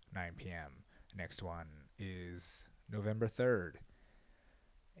month, 9 p.m. Next one is November 3rd.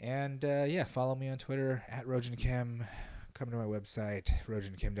 And yeah, follow me on Twitter at RojanKim. Come to my website,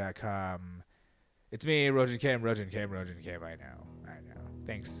 rojankim.com. It's me, Rojan Kim. I know.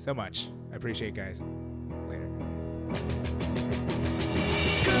 Thanks so much. I appreciate it, guys. Later.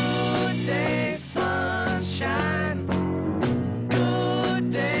 Good day, sunshine. Good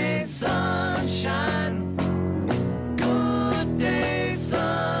day, sunshine. Good day,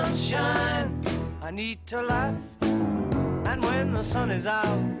 sunshine. I need to laugh, and when the sun is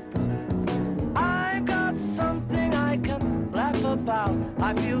out, I've got something I can laugh about.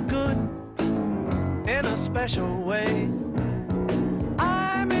 I feel good in a special way.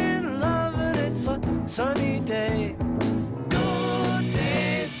 I'm in love and it's a sunny day. Good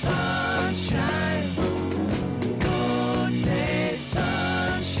day, sunshine. Good day,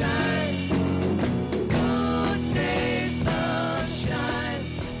 sunshine. Good day, sunshine.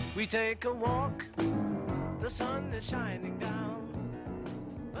 We take a walk, the sun is shining down.